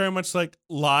is very much like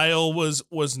Lyle was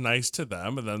nice to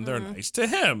them, and then they're Mhm. nice to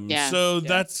him. Yeah. So Yeah.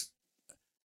 that's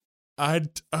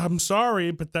I'm sorry,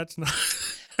 but that's not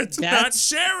it's not That's-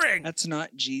 sharing. That's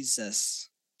not Jesus.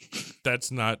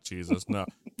 That's not Jesus. No.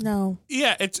 No.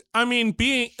 Yeah,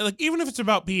 being like, even if it's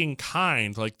about being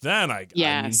kind, like then I mean,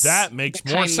 Yes. that makes The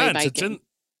more kindly sense. Viking.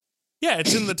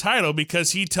 It's in the title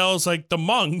because he tells like the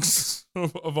monks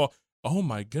of all. Oh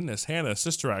my goodness, Hannah,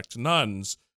 Sister Act,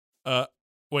 nuns.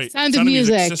 Wait, Sound of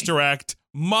Music. Sister Act,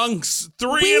 monks,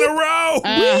 3 in a row.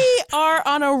 We are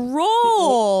on a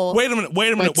roll. Wait a minute.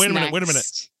 What's Wait a minute.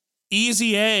 next?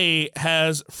 Easy A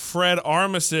has Fred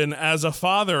Armisen as a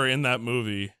father in that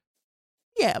movie.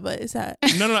 Yeah, but is that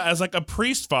No, as like a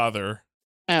priest father.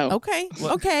 Oh, okay?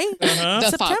 Okay. Uh-huh. The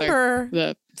September.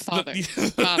 the father.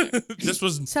 This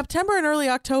was September and early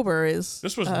October is.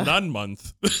 nun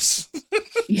month.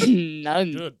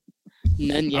 None. Good.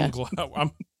 None yet. I'm glad.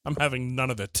 I'm having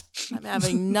none of it. I'm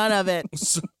having none of it.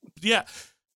 So, yeah.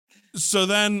 So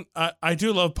then I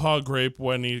do love Paul Grape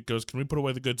when he goes, "Can we put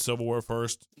away the good silverware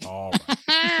first?" All right.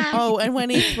 Oh, and when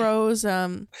he throws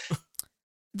the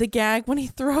gag when he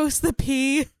throws the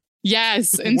pea.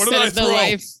 Yes, What did instead I of the throw?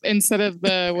 life, instead of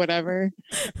the whatever.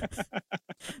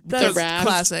 That's wrap.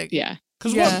 classic. Yeah.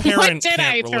 Because Yeah. what parent What did can't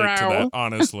I relate to throw? that,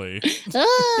 honestly?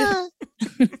 Ah.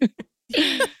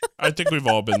 I think we've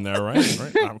all been there, right?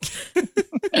 No, I'm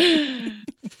kidding.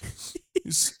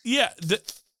 Yeah,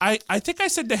 I think I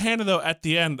said to Hannah though at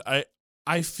the end,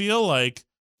 I feel like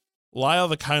Lyle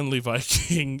the Kindly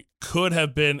Viking could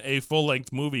have been a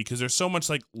full-length movie because there's so much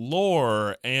like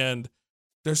lore and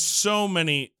there's so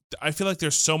many. I feel like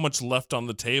there's so much left on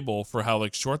the table for how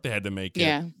like short they had to make it.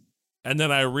 Yeah. And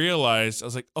then I realized, I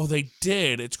was like, oh, they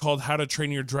did. It's called How to Train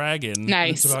Your Dragon. And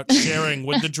Nice. it's about sharing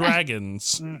with the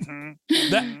dragons. Mhm.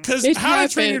 Because It How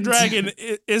to Train Your happened.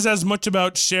 Dragon is as much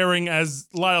about sharing as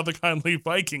Lyle the Kindly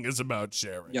Viking is about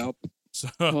sharing. Yup. So,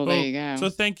 Well, there you go. So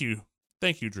thank you.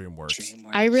 Thank you, DreamWorks. DreamWorks.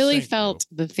 I really Thank you. felt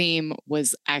the theme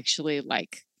was actually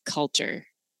like culture.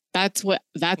 That's what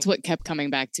kept coming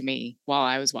back to me while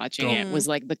I was watching Go. it, was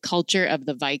like the culture of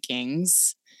the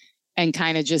Vikings and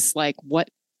kind of just like what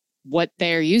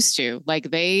they're used to.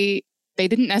 Like they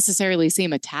didn't necessarily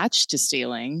seem attached to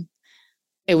stealing.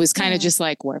 It was kind of just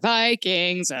like, we're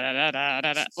Vikings, da, da, da, da,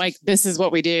 da, da. Like this is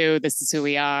what we do, this is who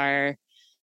we are.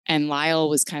 And Lyle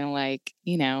was kind of like,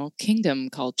 kingdom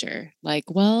culture. Like,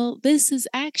 well, this is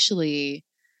actually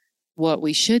what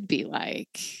we should be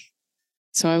like.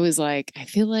 So I was like, I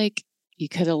feel like you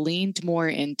could have leaned more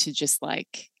into just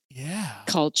like Yeah.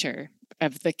 culture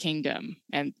of the kingdom.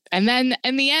 And then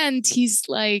in the end, he's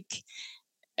like,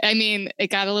 I mean, it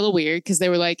got a little weird because they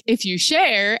were like, if you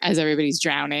share, as everybody's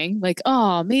drowning, like,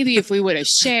 oh, maybe if we would have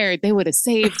shared, they would have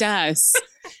saved us.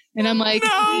 And I'm like,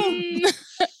 No.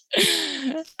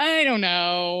 I don't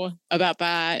know about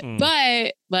that.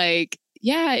 But like,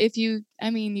 yeah, you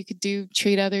could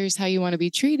treat others how you want to be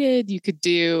treated. You could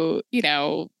do,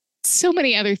 so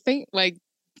many other things, like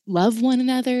love one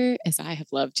another as I have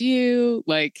loved you.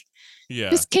 Like Yeah.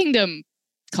 this kingdom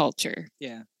culture.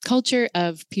 Yeah. Culture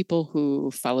of people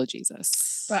who follow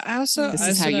Jesus. But I also, This I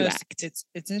is how also you noticed act.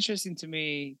 It's interesting to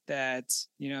me that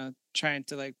trying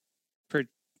to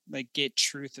get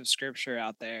truth of scripture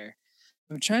out there.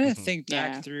 I'm trying to Mhm. think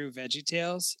back Yeah. through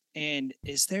VeggieTales, and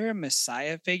is there a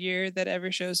Messiah figure that ever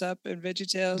shows up in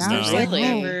VeggieTales? Not There's really.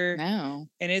 never, No.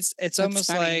 and it's That's almost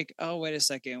funny. like, oh, wait a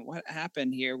second, what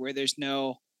happened here? Where there's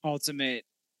no ultimate,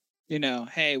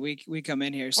 hey, we come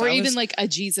in here, so Or I even was- like a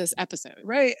Jesus episode.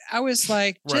 Right. I was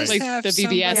like, Right. just Like have the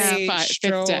VBS somebody fifth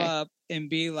stroll day. up and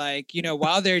be like,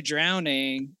 while they're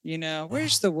drowning,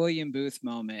 where's the William Booth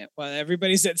moment while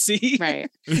everybody's at sea, Right.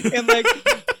 and like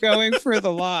going for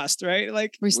the lost, right?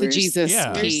 Like, Where's the Jesus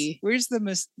Yeah. key? Where's the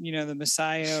the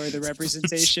Messiah or the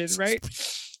representation, right?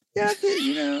 Yeah,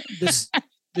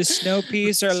 the snow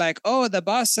peas are like, oh, the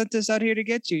boss sent us out here to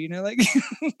get you, like.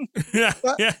 Yeah.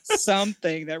 But Yeah.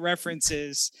 something that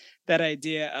references that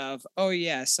idea of, oh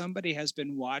yeah, somebody has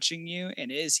been watching you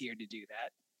and is here to do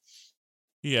that.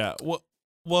 Yeah.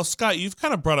 Well, Scott, you've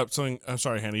kind of brought up something. I'm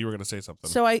sorry, Hannah, you were going to say something.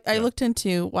 So I Yeah. looked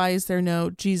into why is there no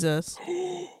Jesus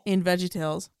in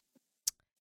VeggieTales,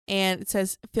 and it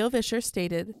says Phil Vischer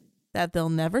stated that they'll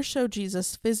never show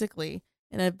Jesus physically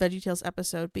in a VeggieTales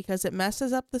episode because it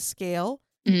messes up the scale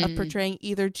of Mm. portraying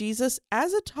either Jesus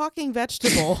as a talking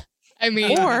vegetable I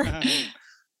mean, or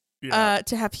Yeah.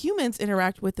 to have humans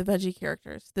interact with the veggie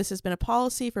characters. This has been a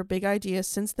policy for Big Idea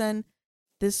since then.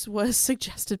 This was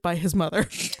suggested by his mother.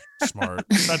 Smart.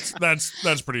 That's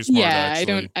pretty smart. yeah,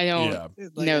 actually. I don't Yeah.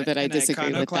 know that I an disagree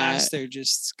with iconoclast, that. They're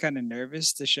just kind of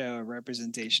nervous to show a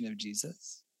representation of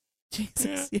Jesus.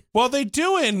 Jesus. Yeah. Well, they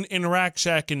do in Rack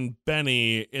Shack and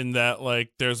Benny in that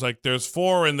there's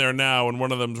 4 in there now and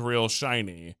one of them's real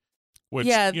shiny. Which,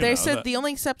 Yeah, you they know, said that- the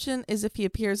only exception is if he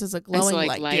appears as a glowing like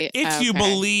light. light. if you Okay.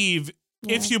 believe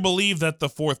if you believe that the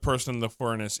fourth person in the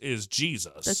furnace is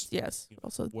Jesus. That's, yes,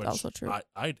 also true.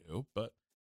 I do, but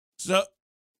so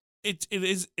it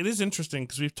is interesting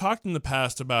because we've talked in the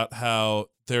past about how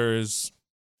there's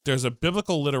a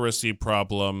biblical literacy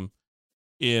problem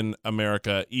in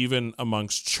America, even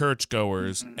amongst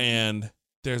churchgoers, and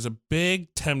there's a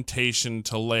big temptation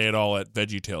to lay it all at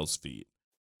VeggieTales' feet.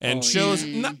 And shows,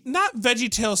 not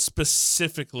VeggieTales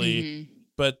specifically,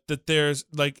 but that there's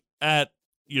like at,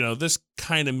 this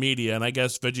kind of media, and I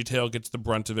guess VeggieTale gets the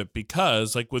brunt of it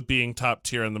because, like, with being top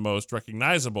tier and the most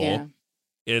recognizable,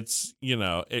 it's,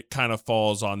 it kind of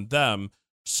falls on them.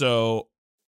 So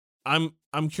I'm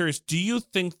curious, do you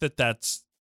think that that's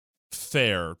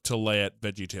fair to lay at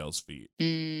VeggieTales'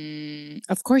 feet?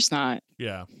 Of course not.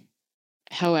 Yeah.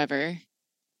 However.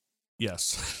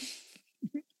 Yes.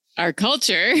 Our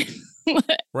culture,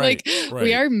 right.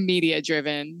 We are media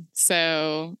driven,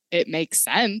 so it makes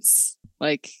sense.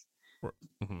 Like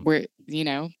we're,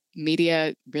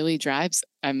 media really drives,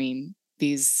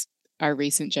 these are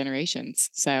recent generations.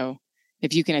 So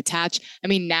if you can attach,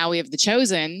 now we have The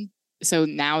Chosen. So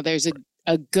now there's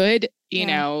a good,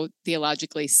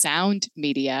 theologically sound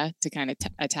media to kind of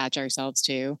attach ourselves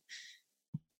to.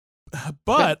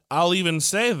 But I'll even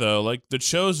say though, like The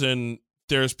Chosen,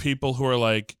 there's people who are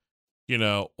like,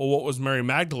 well, what was Mary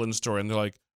Magdalene's story? And they're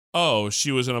like, oh,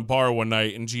 she was in a bar one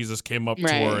night and Jesus came up to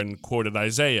her and quoted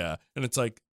Isaiah. And it's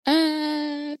like,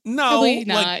 no, not,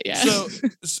 like, yeah.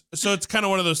 so it's kind of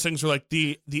one of those things where like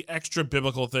the extra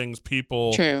biblical things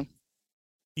people. True.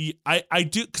 I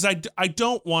do, because I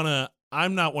don't want to.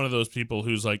 I'm not one of those people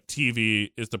who's like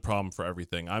TV is the problem for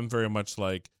everything. I'm very much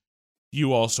like,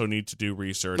 you also need to do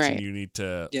research and you need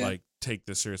to like take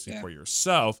this seriously for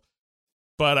yourself.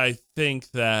 But I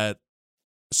think that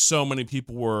so many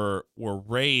people were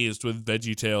raised with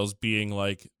VeggieTales being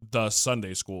like the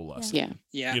Sunday school lesson.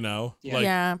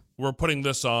 Yeah. We're putting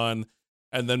this on,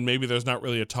 and then maybe there's not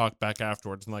really a talk back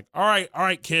afterwards. And like, all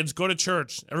right, kids, go to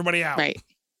church. Everybody out. Right.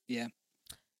 Yeah.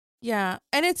 Yeah.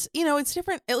 And it's, it's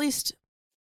different, at least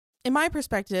in my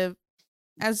perspective,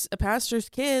 as a pastor's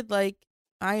kid, like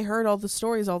I heard all the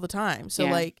stories all the time. So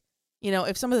like,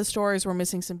 if some of the stories were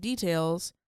missing some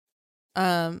details,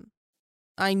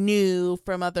 I knew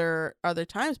from other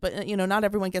times, but not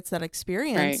everyone gets that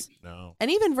experience. Right. No. And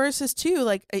even verses too,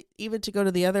 like even to go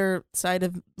to the other side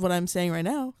of what I'm saying right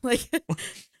now, like,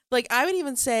 like I would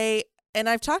even say, and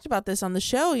I've talked about this on the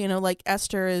show, like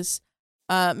Esther is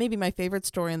maybe my favorite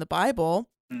story in the Bible.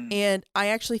 And I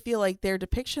actually feel like their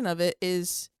depiction of it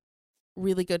is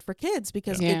really good for kids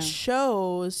because it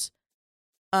shows,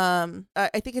 I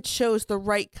think it shows the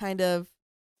right kind of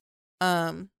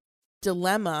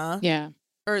dilemma. Yeah.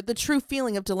 Or the true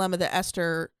feeling of dilemma that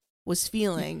Esther was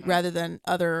feeling rather than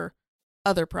other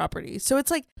properties. So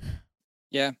it's like,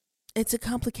 it's a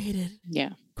complicated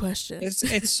question.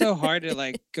 It's so hard to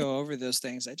like go over those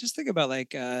things. I just think about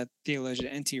like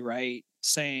theologian N.T. Wright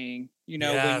saying,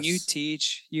 when you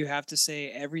teach, you have to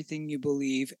say everything you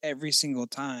believe every single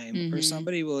time, or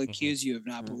somebody will accuse you of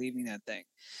not believing that thing.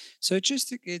 So it's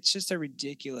just a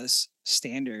ridiculous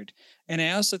standard. And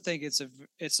I also think it's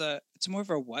more of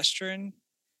a Western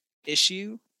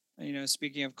issue,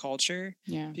 speaking of culture,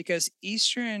 because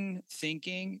Eastern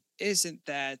thinking isn't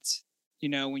that,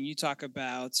 when you talk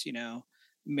about,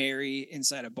 Mary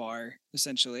inside a bar,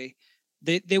 essentially,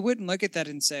 they wouldn't look at that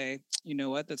and say, you know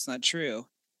what, that's not true.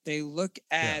 They look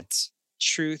at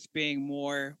truth being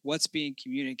more what's being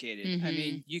communicated. I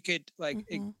mean, you could a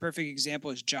perfect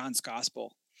example is John's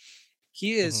gospel.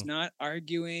 He is not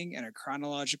arguing in a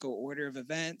chronological order of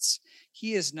events.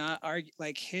 He is not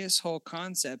his whole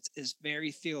concept is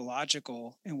very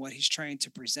theological in what he's trying to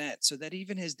present, so that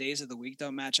even his days of the week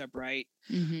don't match up right.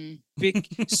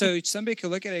 So somebody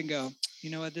could look at it and go, you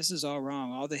know what, this is all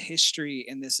wrong. All the history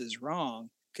in this is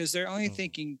wrong, because they're only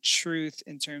thinking truth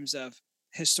in terms of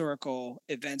historical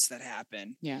events that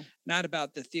happen, not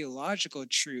about the theological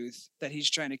truth that he's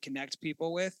trying to connect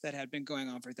people with that had been going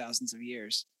on for thousands of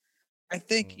years. I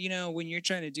think, when you're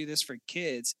trying to do this for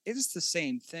kids, it's the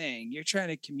same thing. You're trying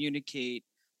to communicate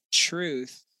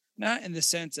truth, not in the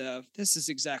sense of this is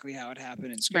exactly how it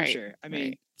happened in scripture. I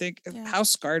mean, think how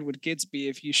scarred would kids be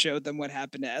if you showed them what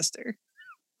happened to Esther?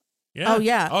 Yeah. Oh,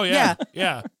 yeah. Oh, yeah.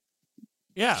 Yeah.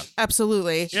 Yeah.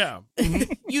 Absolutely. Yeah.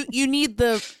 You need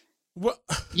the...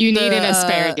 You need an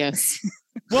asparagus.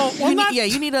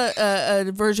 You need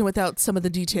a version without some of the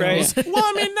details. Right. Well,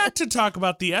 I mean, not to talk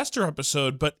about the Esther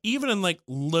episode, but even in like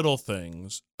little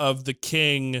things of the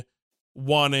king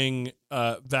wanting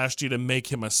Vashti to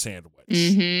make him a sandwich.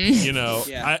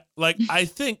 I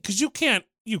think because you can't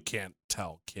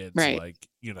tell kids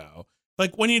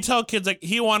like when you tell kids like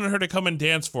he wanted her to come and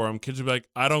dance for him, kids would be like,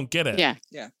 I don't get it.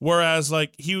 Yeah. Whereas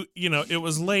like he, it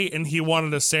was late and he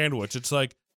wanted a sandwich. It's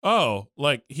like, oh,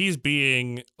 like he's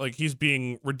being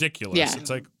ridiculous. Yeah. It's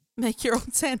like, Make your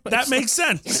own sandwich. that makes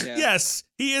sense. Yeah. Yes,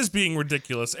 he is being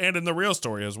ridiculous, and in the real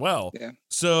story as well. Yeah.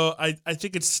 So I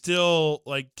think it still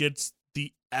like gets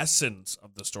the essence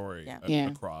of the story Yeah.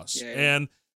 across. Yeah.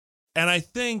 And I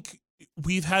think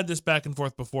we've had this back and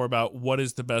forth before about what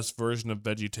is the best version of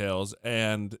VeggieTales,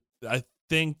 and I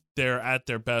think they're at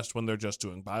their best when they're just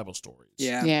doing Bible stories.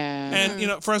 Yeah. Yeah.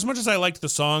 And for as much as I liked the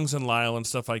songs and Lyle and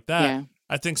stuff like that, Yeah.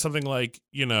 I think something like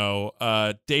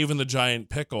Dave and the Giant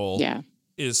Pickle Yeah.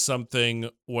 is something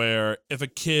where if a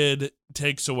kid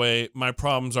takes away my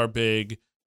problems are big,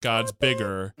 God's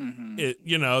bigger,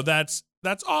 Mhm.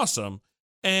 that's awesome.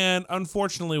 And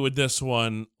unfortunately with this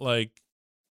one, like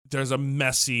there's a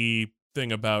messy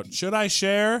thing about should I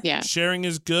share? Yeah. Sharing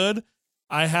is good.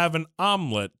 I have an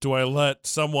omelet. Do I let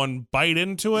someone bite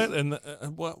into it? And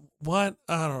what?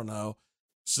 I don't know.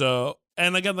 So,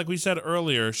 and again, like we said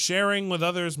earlier, sharing with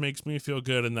others makes me feel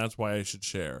good, and that's why I should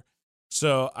share.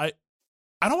 So I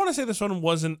don't want to say this one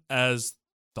wasn't as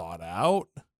thought out,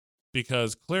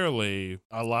 because clearly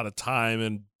a lot of time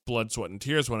and blood, sweat, and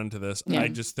tears went into this. Yeah. I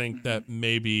just think that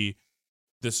maybe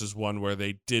this is one where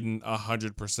they didn't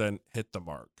 100% hit the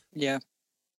mark. Yeah.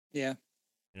 Yeah.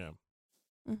 Yeah.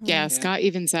 Mhm. Yeah, Scott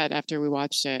even said after we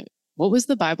watched it, what was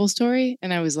the Bible story?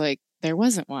 And I was like, there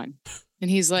wasn't one. And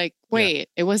he's like, wait,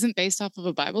 it wasn't based off of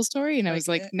a Bible story? And I was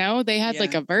like, no, they had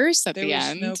like yeah. a verse at There the was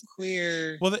end. no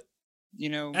clear, Well,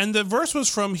 and the verse was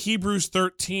from Hebrews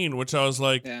 13, which I was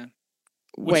like, yeah.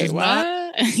 which Wait, is what? not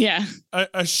Yeah,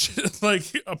 like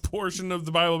a portion of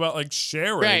the Bible about like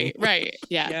sharing. right.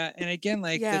 Yeah. Yeah, and again,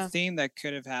 like Yeah. the theme that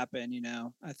could have happened,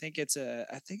 I think it's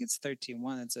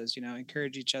 13:1 that says,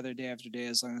 encourage each other day after day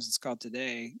as long as it's called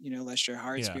today, lest your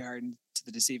hearts Yeah. be hardened to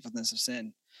the deceitfulness of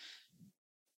sin.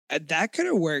 That could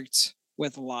have worked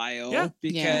with Lyle Yeah.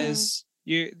 because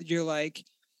you're like,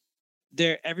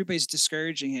 everybody's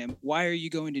discouraging him. Why are you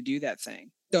going to do that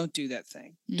thing? Don't do that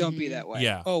thing. Don't be Mhm. that way.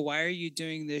 Yeah. Oh, why are you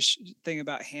doing this thing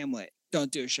about Hamlet?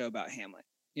 Don't do a show about Hamlet.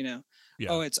 Yeah.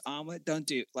 Oh, it's omelet. Don't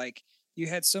do like you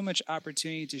had so much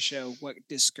opportunity to show what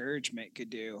discouragement could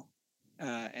do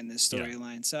in this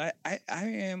storyline. So I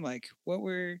am like, what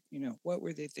were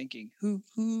they thinking?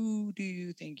 Who do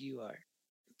you think you are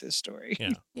with this story?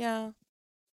 Yeah.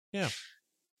 Yeah.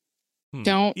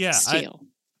 Don't Yeah, steal.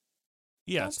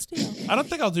 Yes. Don't steal. I don't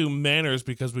think I'll do manners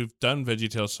because we've done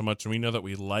VeggieTales so much and we know that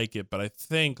we like it. But I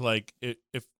think like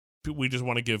if we just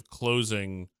want to give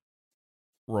closing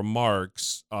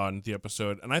remarks on the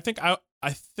episode, and I think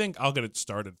I'll get it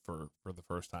started for the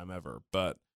first time ever.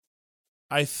 But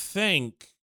I think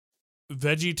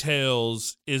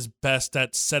VeggieTales is best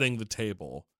at setting the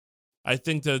table. I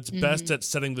think that it's best at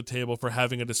setting the table for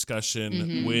having a discussion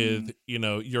Mhm. with,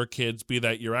 your kids, be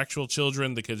that your actual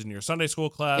children, the kids in your Sunday school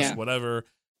class, Yeah. whatever.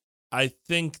 I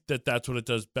think that that's what it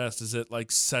does best, is it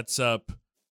like sets up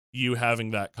you having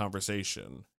that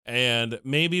conversation. And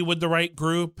maybe with the right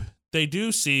group, they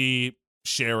do see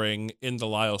sharing in the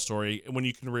Lyle story when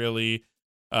you can really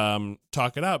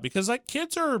talk it out, because like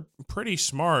kids are pretty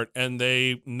smart and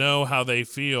they know how they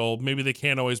feel. Maybe they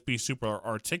can't always be super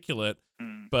articulate,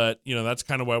 but that's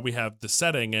kind of why we have the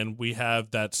setting and we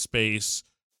have that space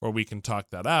where we can talk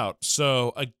that out.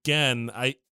 So again,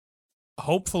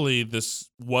 hopefully this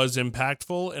was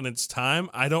impactful in its time.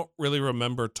 I don't really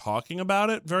remember talking about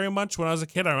it very much when I was a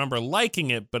kid. I remember liking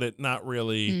it, but it not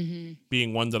really Mhm.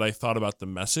 being one that I thought about the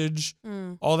message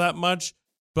Mm. all that much.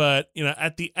 But,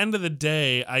 at the end of the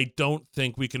day, I don't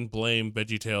think we can blame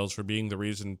VeggieTales for being the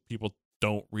reason people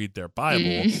don't read their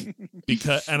Bible.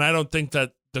 And I don't think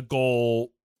that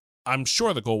I'm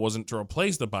sure the goal wasn't to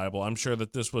replace the Bible. I'm sure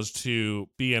that this was to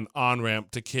be an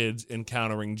on-ramp to kids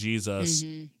encountering Jesus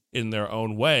Mhm. in their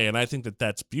own way. And I think that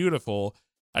that's beautiful.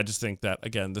 I just think that,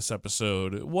 again, this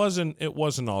episode, it wasn't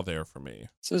all there for me.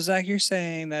 So Zach, you're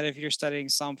saying that if you're studying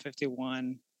Psalm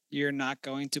 51, you're not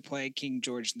going to play King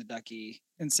George and the Ducky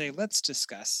and say, let's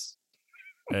discuss.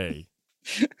 Hey,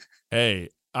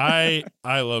 I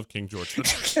love King George.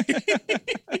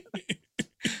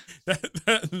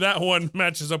 that one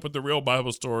matches up with the real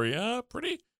Bible story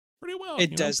pretty well.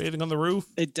 It does. Bathing on the roof.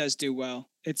 It does do well.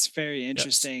 It's very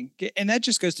interesting. And that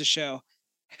just goes to show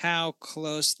how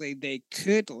closely they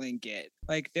could link it.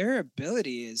 Like their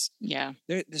ability is, Yeah.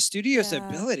 the studio's Yeah.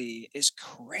 ability is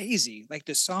crazy. Like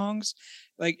the songs,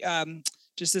 like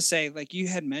just to say, like you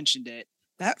had mentioned it,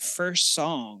 that first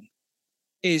song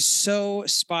is so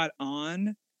spot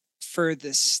on for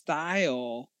the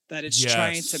style that it's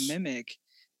trying to Yes. mimic.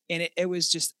 And it was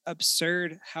just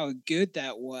absurd how good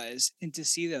that was. And to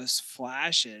see those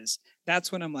flashes,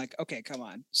 that's when I'm like, okay, come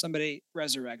on, somebody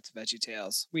resurrect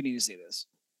VeggieTales. We need to see this.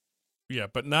 Yeah,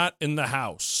 but not in the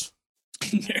house.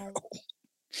 No.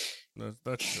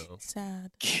 That's so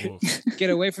sad. Get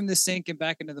away from the sink and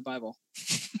back into the Bible.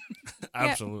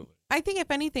 Absolutely. I think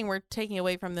if anything we're taking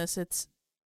away from this, it's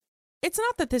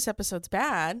not that this episode's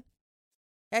bad.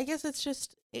 I guess it's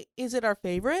just, is it our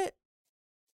favorite?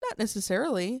 Not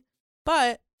necessarily,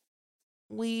 but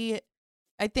I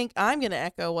think I'm going to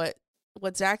echo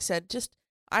what Zach said. Just,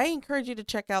 I encourage you to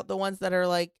check out the ones that are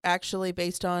like actually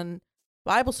based on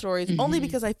Bible stories, only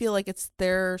because I feel like it's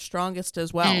their strongest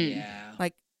as well. Yeah.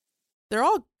 Like, they're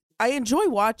all, I enjoy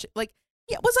watching, like,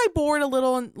 yeah, was I bored a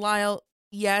little in Lyle?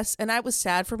 Yes, and that was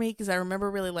sad for me because I remember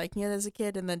really liking it as a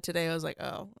kid, and then today I was like,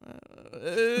 oh,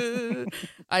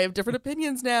 I have different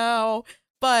opinions now.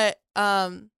 But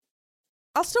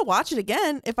I'll still watch it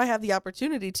again if I have the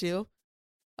opportunity to.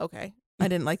 Okay, I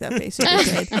didn't like that face.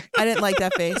 I didn't like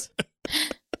that face.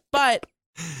 But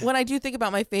when I do think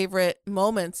about my favorite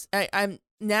moments, I'm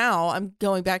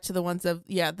going back to the ones of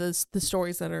the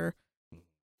stories that are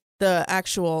the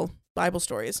actual Bible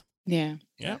stories. Yeah.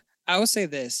 I will say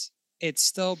this. It's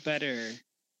still better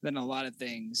than a lot of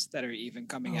things that are even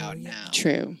coming out now.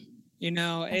 True.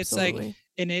 It's Absolutely. like,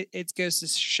 and it goes to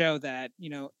show that,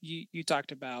 you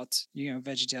talked about,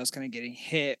 VeggieTales kind of getting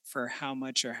hit for how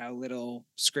much or how little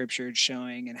scripture it's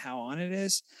showing and how on it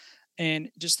is.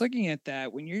 And just looking at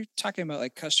that, when you're talking about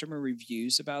like customer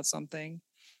reviews about something,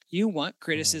 you want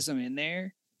criticism in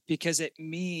there because it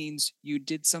means you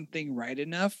did something right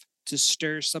enough to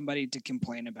stir somebody to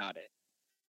complain about it.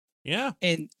 Yeah.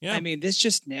 And I mean, this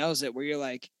just nails it where you're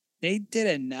like, they did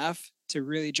enough to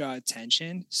really draw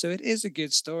attention. So it is a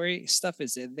good story. Stuff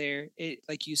is in there. It,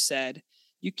 like you said,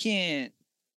 you can't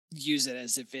use it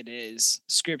as if it is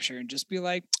scripture and just be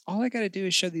like, all I got to do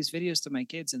is show these videos to my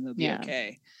kids and they'll be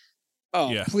okay.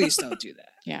 Oh, please don't do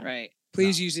that. Right.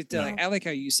 Please use it to I like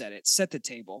how you said it. Set the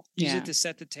table. Use it to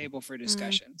set the table for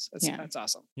discussions. That's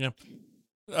awesome. Yeah.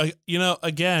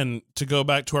 Again, to go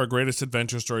back to our greatest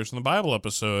adventure stories from the Bible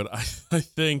episode, I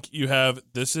think you have,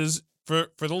 this is for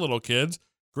the little kids,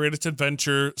 greatest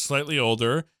adventure, slightly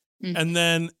older. And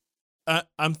then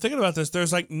I'm thinking about this.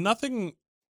 There's like nothing,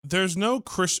 there's no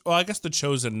Christian, well, I guess The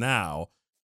Chosen now,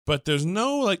 but there's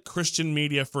no like Christian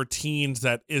media for teens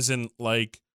that isn't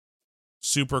like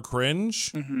super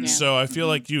cringe. So I feel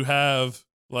like you have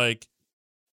like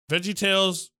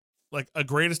VeggieTales, like A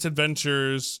Greatest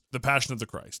Adventures, The Passion of the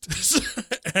Christ.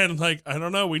 And like, I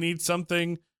don't know, we need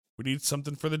something for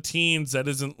the teens that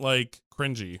isn't like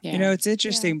cringy. Yeah. It's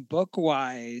interesting. Book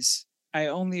wise, I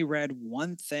only read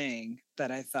one author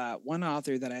that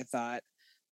I thought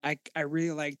I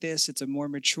really like this. It's a more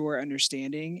mature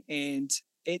understanding and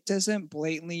it doesn't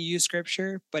blatantly use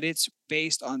scripture, but it's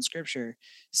based on scripture.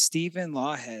 Stephen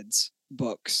Lawhead's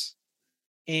books.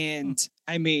 And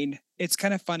I mean, it's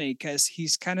kind of funny because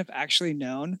he's kind of actually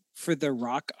known for the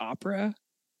rock opera,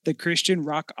 the Christian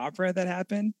rock opera that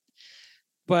happened.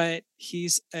 But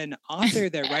he's an author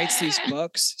that writes these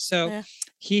books. So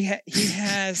he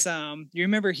has, you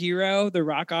remember Hero, the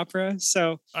rock opera?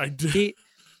 So I do.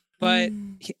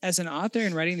 As an author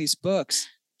and writing these books,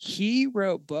 he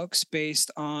wrote books based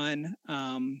on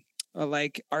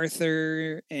like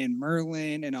Arthur and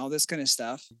Merlin and all this kind of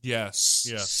stuff. Yes.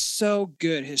 So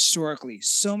good historically,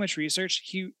 so much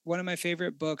research. One of my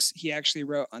favorite books he actually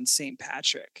wrote on St.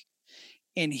 Patrick.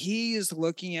 And he is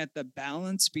looking at the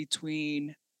balance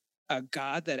between a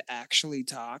God that actually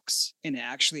talks and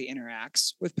actually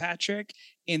interacts with Patrick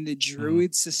in the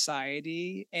Druid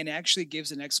society and actually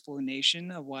gives an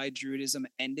explanation of why Druidism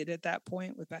ended at that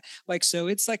point with that. Like, so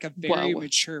it's like a very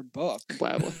mature book,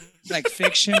 like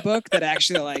fiction book that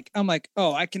actually like, I'm like,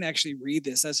 oh, I can actually read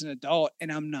this as an adult.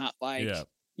 And I'm not like,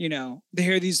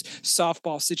 there are these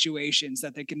softball situations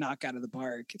that they can knock out of the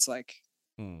park. It's like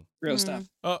real stuff.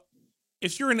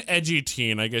 If you're an edgy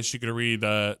teen, I guess you could read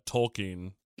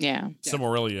Tolkien.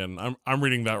 Silmarillion. I'm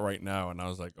reading that right now, and I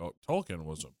was like, oh, Tolkien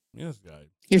was this guy.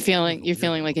 You're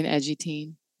feeling like an edgy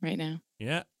teen right now.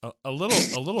 Yeah, a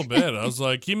little bit. I was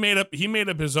like, he made up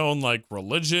his own like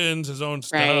religions, his own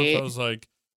stuff. Right. I was like,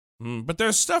 but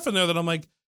there's stuff in there that I'm like,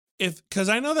 because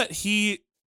I know that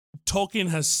Tolkien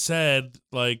has said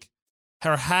like,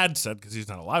 or had said, because he's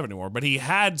not alive anymore, but he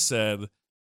had said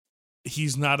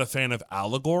he's not a fan of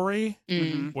allegory,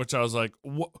 which I was like,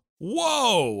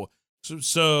 whoa.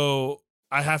 So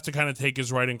I have to kind of take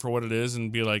his writing for what it is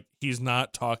and be like, he's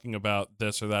not talking about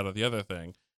this or that or the other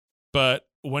thing. But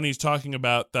when he's talking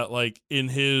about that, like in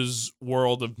his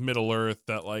world of Middle Earth,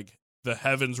 that like the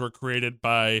heavens were created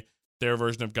by their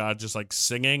version of God just like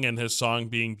singing and his song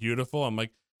being beautiful. I'm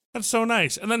like, that's so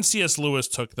nice. And then C.S. Lewis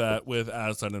took that with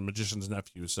Aslan and Magician's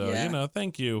Nephew. So,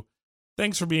 thank you.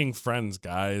 Thanks for being friends,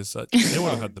 guys. They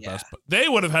would have had the best. They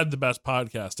would have had the best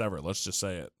podcast ever. Let's just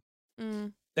say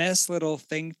it. Best little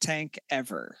think tank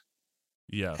ever.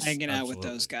 Yes, hanging out with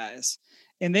those guys,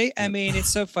 and I mean, it's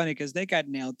so funny because they got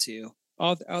nailed too.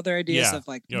 All their ideas of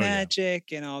like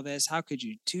magic and all this. How could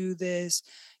you do this?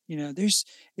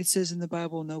 It says in the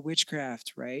Bible, no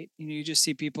witchcraft, right? You just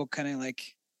see people kind of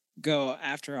like go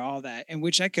after all that, and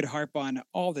which I could harp on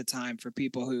all the time for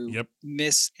people who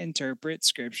misinterpret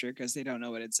scripture because they don't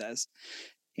know what it says.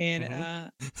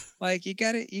 And like you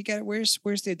got it. Where's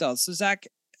the adults? So Zach,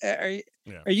 are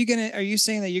you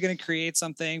saying that you're gonna create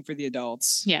something for the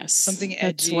adults? Yes, something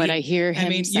edgy. That's what I hear him. I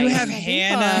mean, saying. you have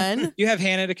Hannah. You have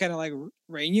Hannah to kind of like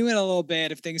rein you in a little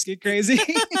bit if things get crazy.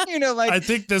 Like I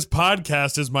think this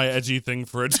podcast is my edgy thing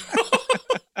for it.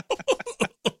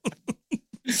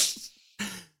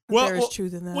 There's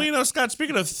truth in that. Well, Scott,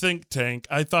 speaking of think tank,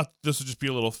 I thought this would just be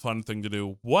a little fun thing to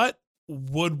do. What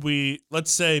would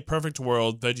let's say Perfect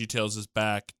World, VeggieTales is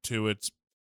back to its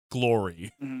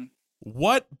glory. Mm-hmm.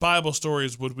 What Bible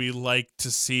stories would we like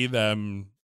to see them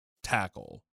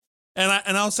tackle? And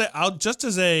I'll say, just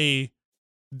as a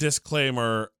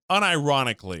disclaimer,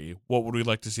 unironically, what would we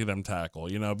like to see them tackle?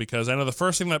 Because I know the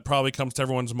first thing that probably comes to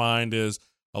everyone's mind is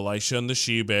Elisha and the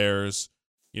she-bears.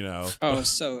 Oh,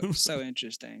 so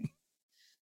interesting.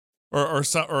 Or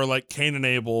like Cain and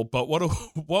Abel. But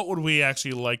what would we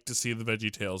actually like to see the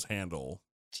VeggieTales handle?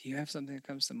 Do you have something that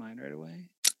comes to mind right away?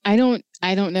 I don't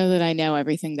know that I know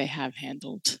everything they have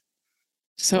handled.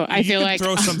 So I feel like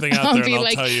throw something out there and I'll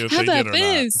tell you if they did or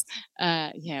this?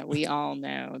 Not. We all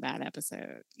know that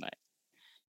episode. But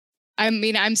I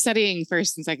mean, I'm studying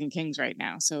 1st and 2nd Kings right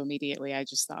now, so immediately I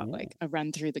just thought like a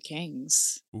run through the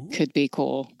Kings could be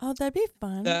cool. Oh, that'd be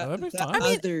fun. That'd be fun.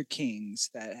 Other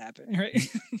Kings that happen, right?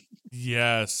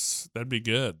 Yes, that'd be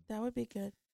good. That would be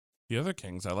good. The other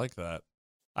Kings, I like that.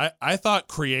 I thought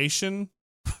creation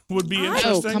would be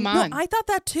interesting. Oh, come on. No, I thought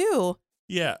that too.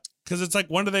 Yeah, because it's like,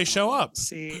 when do they show up?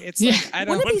 See, it's like, I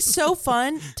don't. Wouldn't it be so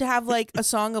fun to have like a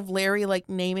song of Larry like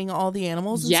naming all the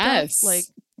animals? And yes, stuff? Like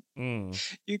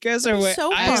you guys are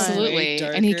so fun. Absolutely,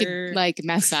 and he could like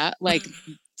mess up, like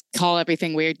call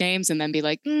everything weird names, and then be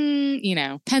like,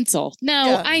 pencil.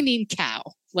 No, I mean cow.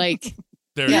 Like,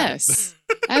 yes,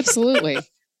 absolutely.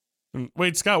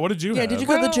 Wait, Scott, what did you have? Did you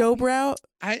go the Job route?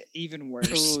 Even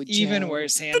worse. Even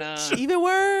worse, Hannah. Even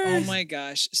worse. Oh my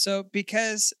gosh. So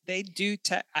because they do,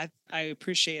 I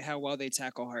appreciate how well they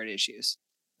tackle hard issues.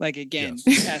 Like again,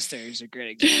 Esther is a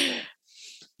great example.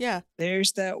 Yeah.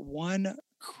 There's that one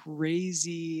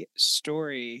crazy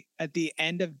story at the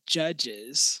end of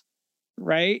Judges,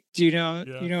 right? Do you know?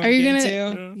 Yeah. You know? Are you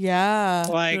gonna? Yeah.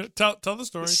 Like tell the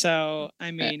story. So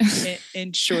I mean,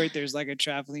 in short, there's like a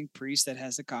traveling priest that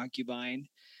has a concubine.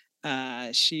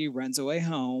 She runs away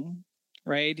home,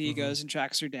 right? He goes and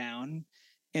tracks her down,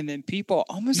 and then people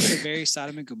almost in a very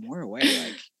Sodom and Gomorrah way,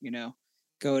 like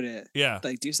go to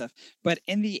like do stuff. But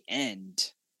in the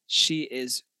end, she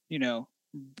is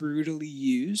brutally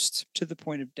used to the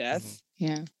point of death.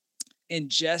 Yeah. And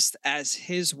just as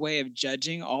his way of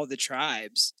judging all the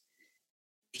tribes,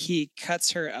 he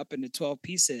cuts her up into 12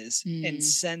 pieces and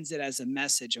sends it as a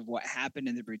message of what happened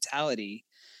in the brutality.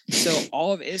 So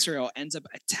all of Israel ends up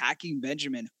attacking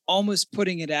Benjamin, almost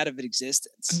putting it out of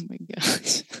existence. Oh my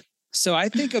gosh. So I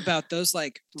think about those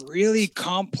like really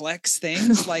complex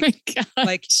things, like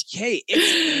hey,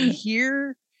 it's in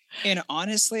here. And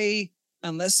honestly,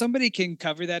 unless somebody can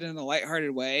cover that in a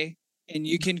lighthearted way, and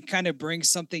you can kind of bring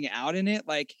something out in it,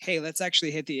 like, hey, let's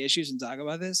actually hit the issues and talk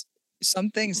about this. Some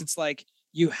things, it's like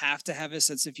you have to have a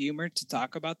sense of humor to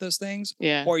talk about those things,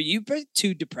 or you've been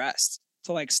too depressed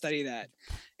to like study that.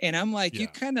 And I'm like, you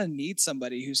kind of need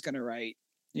somebody who's going to write,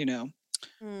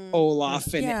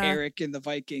 Olaf and Eric and the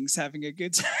Vikings having a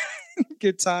good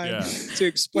time, to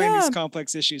explain these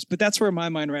complex issues. But that's where my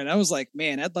mind ran. I was like,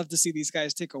 man, I'd love to see these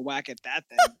guys take a whack at that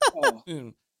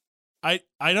thing.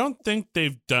 I don't think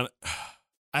they've done.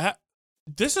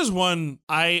 This is one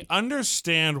I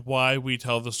understand why we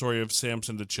tell the story of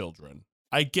Samson to children.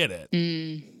 I get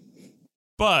it,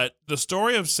 but the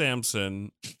story of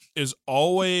Samson is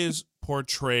always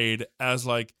portrayed as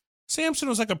like Samson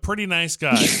was like a pretty nice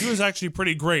guy. He was actually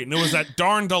pretty great, and it was that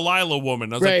darn Delilah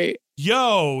woman. I was like,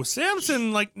 yo,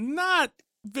 Samson, like not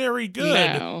very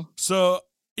good. No. So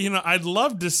I'd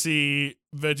love to see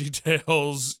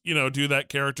VeggieTales, do that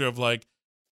character of like,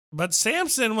 but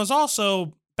Samson was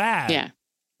also bad. Yeah.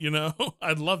 You know,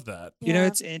 I'd love that. You know, Yeah.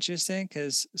 it's interesting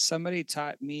because somebody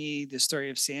taught me the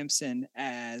story of Samson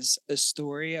as a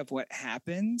story of what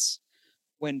happens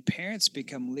when parents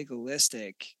become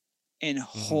legalistic and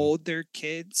hold their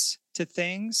kids to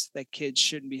things that kids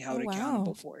shouldn't be held Oh, wow.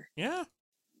 accountable for. Yeah.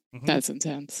 Mhm. That's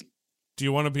intense. Do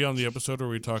you want to be on the episode where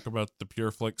we talk about the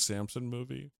Pure Flix Samson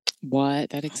movie?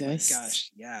 What? That Oh my exists?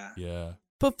 gosh, yeah. Yeah.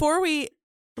 Before we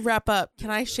wrap up, can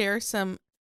I share some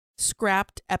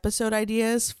scrapped episode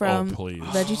ideas from please.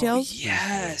 VeggieTales?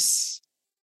 Yes.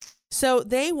 So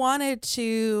they wanted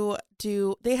to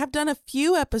do. They have done a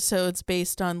few episodes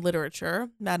based on literature.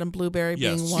 Madame Blueberry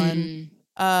Yes. being one.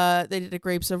 They did a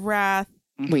Grapes of Wrath.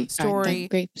 Mhm. Wait, Story.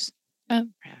 grapes. Oh,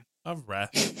 Of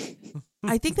wrath.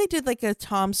 I think they did like a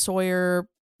Tom Sawyer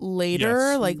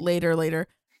later, Yes. like later.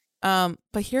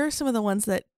 But here are some of the ones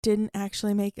that didn't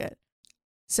actually make it.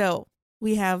 So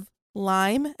we have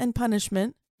Lime and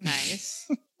Punishment, nice.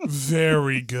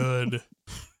 Very good.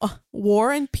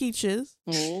 War and Peaches,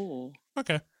 Oh.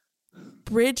 Okay.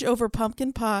 Bridge over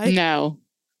Pumpkin Pie, No.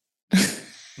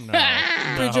 No.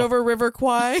 Bridge No. over River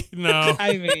Kwai, No.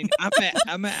 I mean,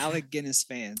 I'm an Alec Guinness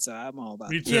fan, so I'm all about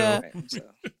Me that. too. Yeah. So.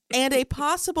 and a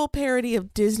possible parody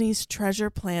of Disney's Treasure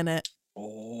Planet.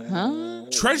 Oh. Huh?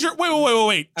 Treasure.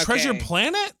 Wait. Okay. Treasure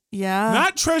Planet? Yeah,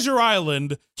 Not Treasure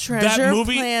Island. Treasure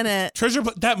movie- Planet.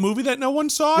 That movie that no one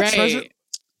saw? Right. Treasure.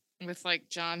 With like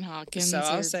John Hawkins. So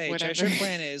I'll or say whatever. Treasure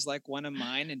Planet is like one of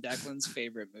mine and Declan's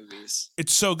favorite movies.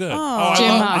 It's so good. Oh. Jim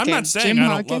I'm not Hawkins. saying Jim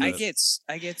I don't love Hawkins.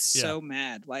 it. I get so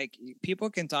mad. Like people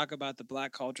can talk about the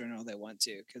Black Cauldron all they want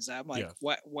to, because I'm like,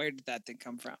 Yeah. where did that thing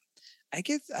come from? I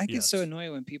get Yes. so annoyed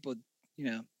when people,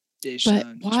 dish But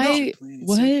on why- Treasure Planet. It's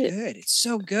what? so good. It's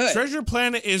so good. Treasure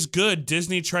Planet is good.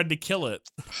 Disney tried to kill it.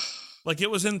 Like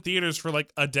it was in theaters for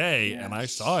like a day, Yeah. and I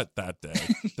saw it that day.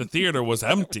 The theater was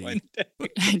empty. One day.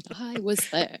 And I was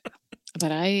there. But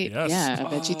Yes. yeah, Oh,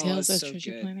 VeggieTales it's of so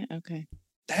Treasure good. Planet. Okay.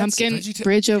 That's- Pumpkin Veggie-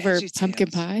 Bridge over VeggieTales.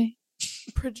 Pumpkin Pie.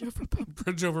 Bridge over Pumpkin.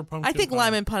 Bridge over Pumpkin. I think Pie.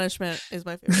 Lime and Punishment is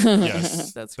my favorite.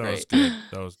 Yes, That's that was great. good.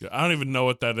 That was good. I don't even know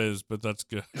what that is, but that's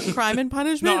good. Crime and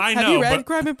Punishment. No, I Have know, you read but-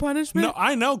 Crime and Punishment? No,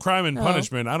 I know Crime and Oh.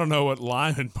 Punishment. I don't know what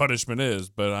Lime and Punishment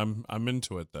is, but I'm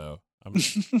into it though.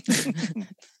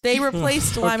 They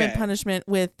replaced Lime and Okay. Punishment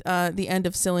with the end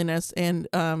of silliness and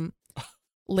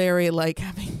Larry like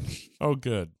having Oh,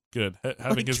 good. Having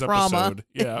like, his trauma episode.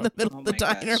 Yeah, in the middle Oh of the my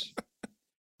diner. gosh.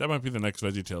 that might be the next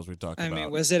VeggieTales we talk I about.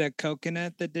 mean, was it a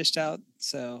coconut that dished out?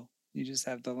 So you just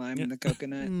have the lime and the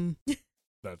coconut. Mm.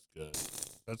 That's good.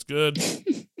 That's good.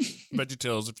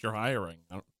 VeggieTales, if you're hiring,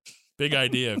 big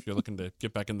idea if you're looking to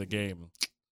get back in the game.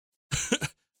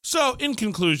 So, in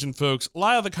conclusion, folks,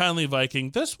 Lyle the Kindly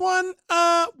Viking. This one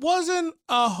wasn't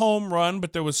a home run,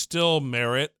 but there was still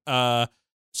merit.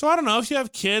 So I don't know, if you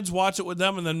have kids, watch it with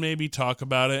them and then maybe talk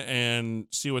about it and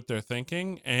see what they're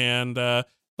thinking. And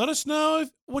let us know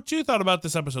what you thought about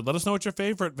this episode. Let us know what your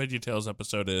favorite VeggieTales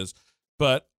episode is.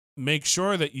 But make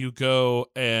sure that you go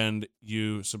and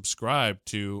you subscribe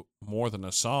to More Than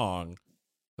a Song,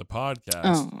 the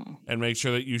podcast, Oh. and make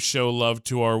sure that you show love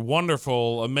to our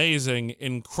wonderful, amazing,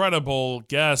 incredible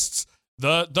guests,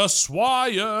 the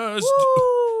Swyers. Woo!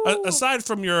 Aside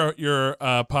from your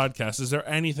podcast, is there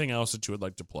anything else that you would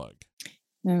like to plug? I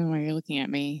don't know why you're looking at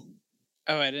me.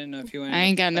 Oh, I didn't know if you wanted. I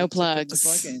ain't got no to plugs.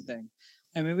 plug anything.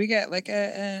 I mean, we got like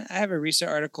I have a recent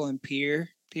article in Peer.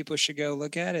 People should go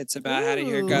look at it. It's about how to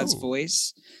hear God's Ooh.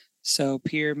 voice. So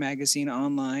Peer magazine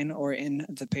online or in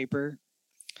the paper,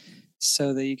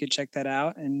 so that you could check that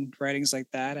out. And writings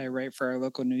like that, I write for our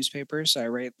local newspaper. So I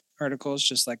write articles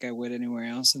just like I would anywhere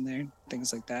else in there.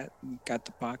 Things like that. And got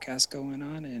the podcast going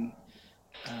on, and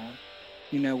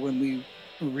when we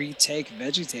retake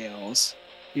VeggieTales,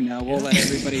 we'll let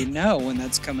everybody know when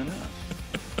that's coming up.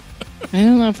 I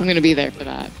don't know if I'm going to be there for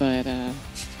that, but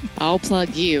I'll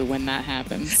plug you when that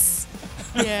happens.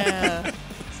 Yeah.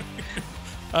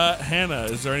 Hannah,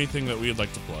 is there anything that we'd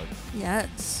like to plug?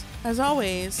 Yes. As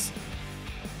always,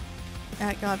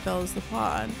 at Godfellas the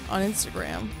Pod on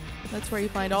Instagram. That's where you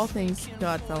find all things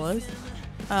Godfellas.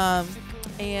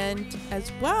 And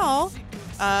as well,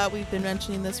 we've been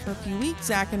mentioning this for a few weeks.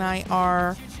 Zach and I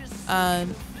are,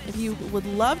 if you would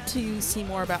love to see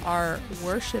more about our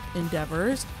worship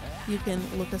endeavors, you can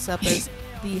look us up as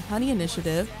The Honey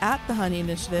Initiative, at The Honey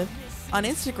Initiative on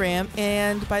Instagram.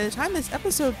 And by the time this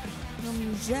episode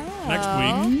comes out,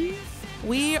 Next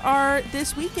week.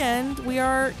 this weekend, we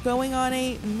are going on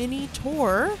a mini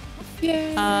tour.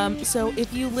 Yay. So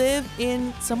if you live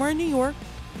in somewhere in New York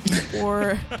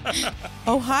or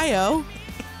Ohio,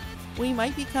 we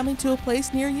might be coming to a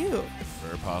place near you.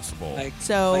 Very possible. Like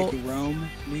So, Rome,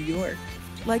 New York.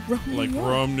 like Rome, New Like York.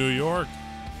 Rome, New York.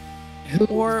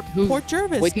 or Who Port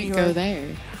Jervis, New wouldn't York. go there?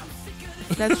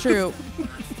 That's true.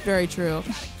 Very true.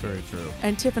 Very true.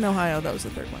 And Tiffin, Ohio. That was the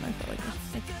third one. I felt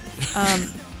like.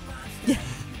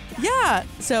 Yeah.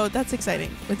 So that's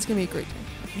exciting. It's gonna be a great time.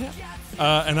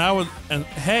 And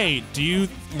hey, do you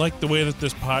like the way that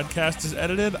this podcast is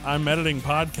edited? I'm editing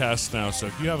podcasts now, so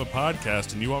if you have a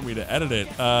podcast and you want me to edit it,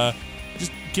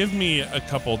 just give me a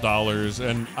couple dollars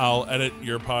and I'll edit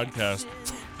your podcast.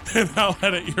 And I'll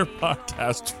edit your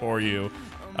podcast for you.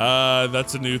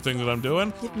 That's a new thing that I'm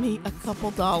doing. Give me a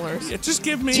couple dollars. Yeah, just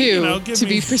give me, Two, give to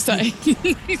me, be precise.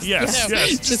 yes, No,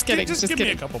 yes. just kidding. Just Just give me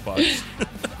a kidding. couple bucks.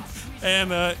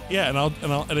 And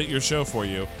I'll edit your show for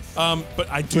you. But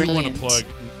I do want to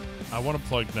Brilliant.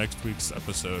 plug next week's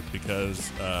episode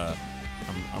because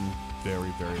I'm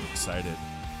very, very excited.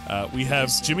 We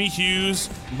have Jimmy Hughes,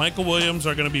 Michael Williams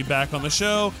are going to be back on the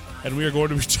show, and we are going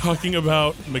to be talking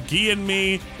about McGee and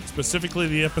Me, specifically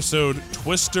the episode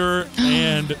Twister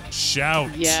and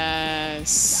Shout.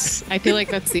 Yes. I feel like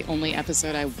that's the only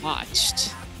episode I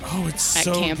watched Oh, it's at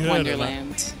so Camp good.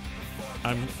 Wonderland.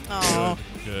 I'm Aw.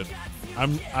 good.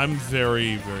 I'm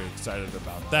very, very excited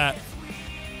about that.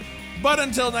 But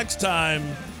until next time,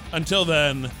 until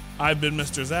then, I've been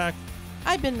Mr. Zach.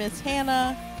 I've been Miss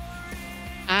Hannah.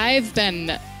 I've been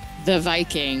the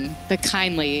Viking, the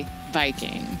kindly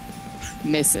Viking,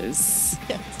 Mrs.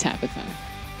 Tabitha.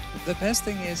 The best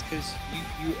thing is because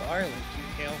you are like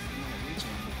you hail from that region.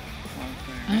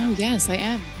 Oh, yes, I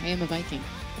am. I am a Viking.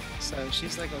 So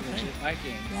she's like a legit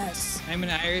Viking. Yes. I'm an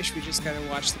Irish. We just gotta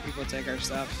watch the people take our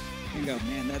stuff and go,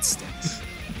 man, that stinks.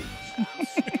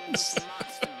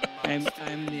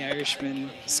 I'm the Irishman,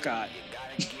 Scott.